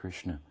flatter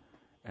Krishna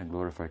and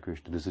glorify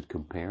Krishna? Does it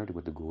compare to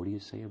what the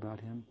Gaudiyas say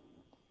about him?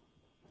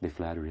 They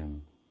flatter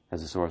him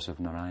as a source of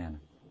Narayan.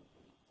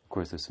 Of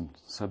course, there's some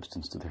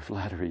substance to their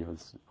flattery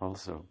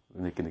also,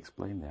 and they can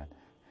explain that.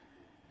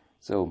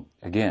 So,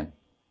 again,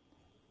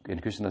 in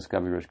Krishnadas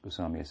Kaviraj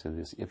Goswami said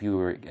this, if you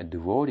were a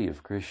devotee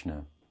of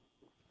Krishna,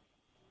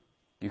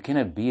 you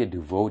cannot be a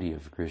devotee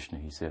of Krishna,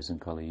 he says in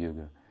Kali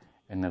Yuga,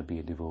 and not be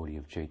a devotee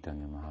of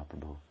Chaitanya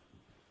Mahaprabhu.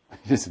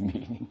 It is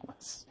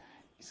meaningless,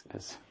 he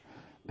says.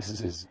 This is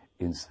his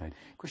insight.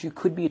 Of course, you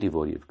could be a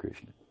devotee of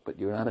Krishna, but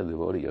you're not a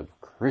devotee of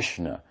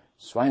Krishna,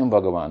 Swayam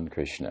Bhagavan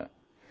Krishna,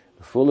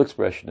 the full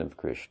expression of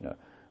Krishna,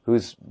 who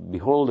is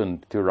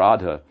beholden to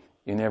Radha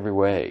in every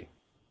way,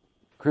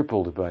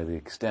 crippled by the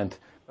extent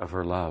of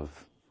her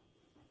love,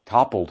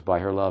 toppled by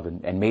her love,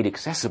 and made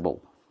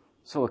accessible,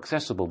 so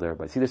accessible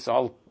thereby. See, this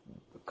all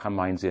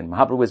combines in.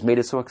 Mahaprabhu has made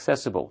it so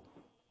accessible,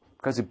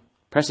 because he's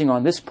pressing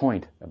on this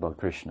point about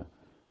Krishna.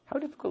 How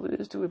difficult it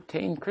is to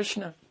obtain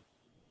Krishna,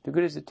 to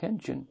get his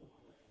attention.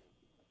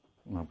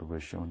 Mahaprabhu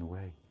has shown the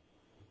way.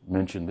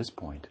 Mention this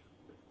point,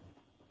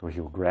 where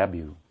he'll grab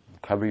you,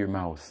 cover your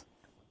mouth,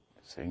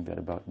 saying that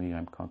about me,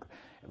 I'm conquered.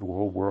 The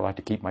whole world, I have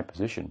to keep my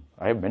position.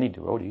 I have many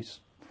devotees.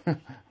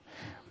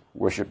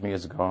 Worship me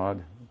as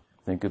God.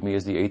 Think of me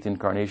as the 8th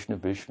incarnation of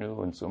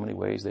Vishnu. In so many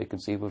ways they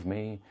conceive of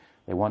me.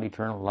 They want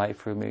eternal life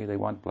for me. They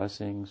want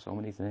blessings, so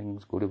many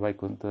things. Go to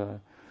Vaikuntha.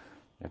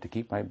 I have to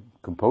keep my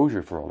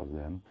composure for all of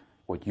them.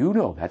 What you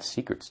know, that's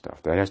secret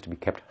stuff. That has to be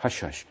kept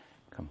hush-hush.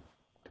 Come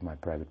to my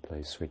private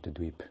place,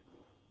 Svetadweep.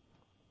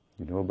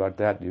 You know about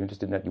that? You're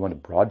interested in that? You want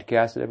to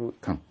broadcast it everywhere?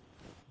 Come.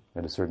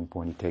 At a certain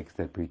point, he takes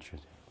that preacher.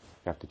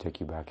 I have to take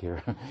you back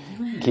here.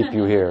 Keep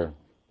you here.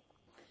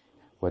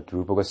 What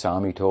Rupa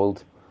Goswami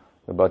told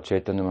about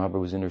Chaitanya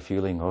Mahaprabhu's inner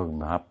feeling. Oh,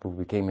 Mahaprabhu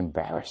became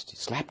embarrassed. He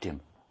slapped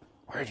him.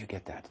 Where did you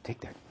get that?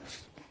 Take that.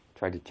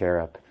 Tried to tear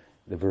up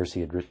the verse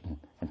he had written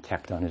and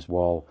tacked on his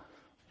wall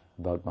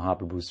about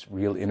Mahaprabhu's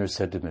real inner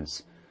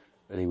sentiments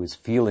that he was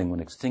feeling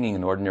when singing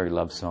an ordinary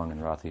love song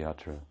in Rath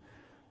Yatra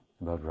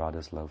about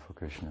Radha's love for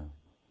Krishna.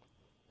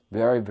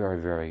 Very, very,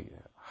 very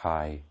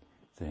high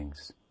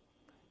things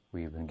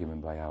we've been given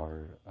by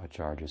our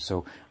acharyas.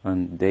 So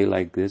on a day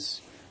like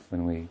this,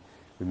 when we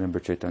remember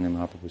Chaitanya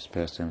Mahaprabhu's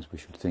pastimes, we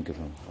should think of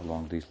him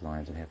along these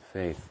lines and have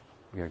faith.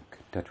 We are in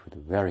touch with a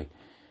very,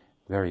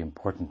 very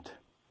important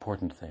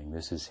thing.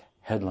 This is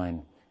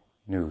headline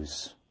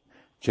news.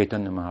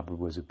 Chaitanya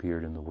Mahaprabhu has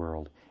appeared in the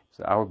world. It's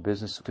our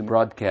business to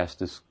broadcast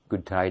this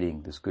good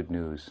tiding, this good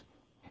news.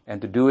 And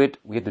to do it,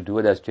 we have to do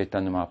it as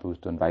Chaitanya Mahaprabhu's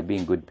done, by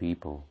being good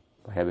people,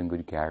 by having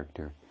good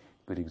character,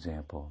 good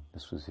example.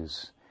 This was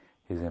his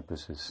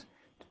emphasis.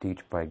 To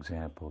teach by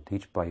example,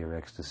 teach by your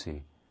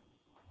ecstasy.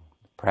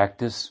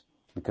 Practice,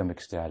 become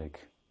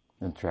ecstatic,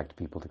 and attract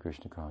people to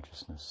Krishna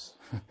consciousness.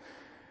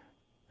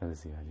 That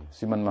is the idea.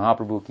 Sriman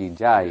Mahaprabhu ki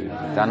jai,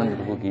 Nityananda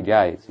Prabhu ki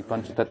jai, Sri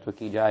Panchatattva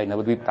ki jai,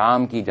 Navadvip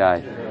Dham ki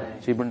jai,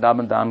 Sri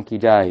Vrindavan Dham ki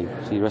jai,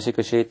 Sri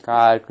Rasika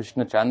Shetkar,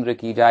 Krishna Chandra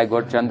ki jai,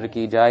 Gaur Chandra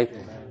ki jai,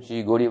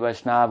 Shri Gauri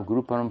Vaishnav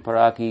Guru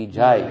Parampara ki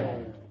jai,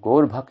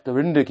 Gaur Bhakta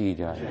Vrinda ki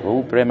jai,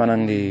 Gaur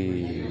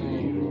Premanandi.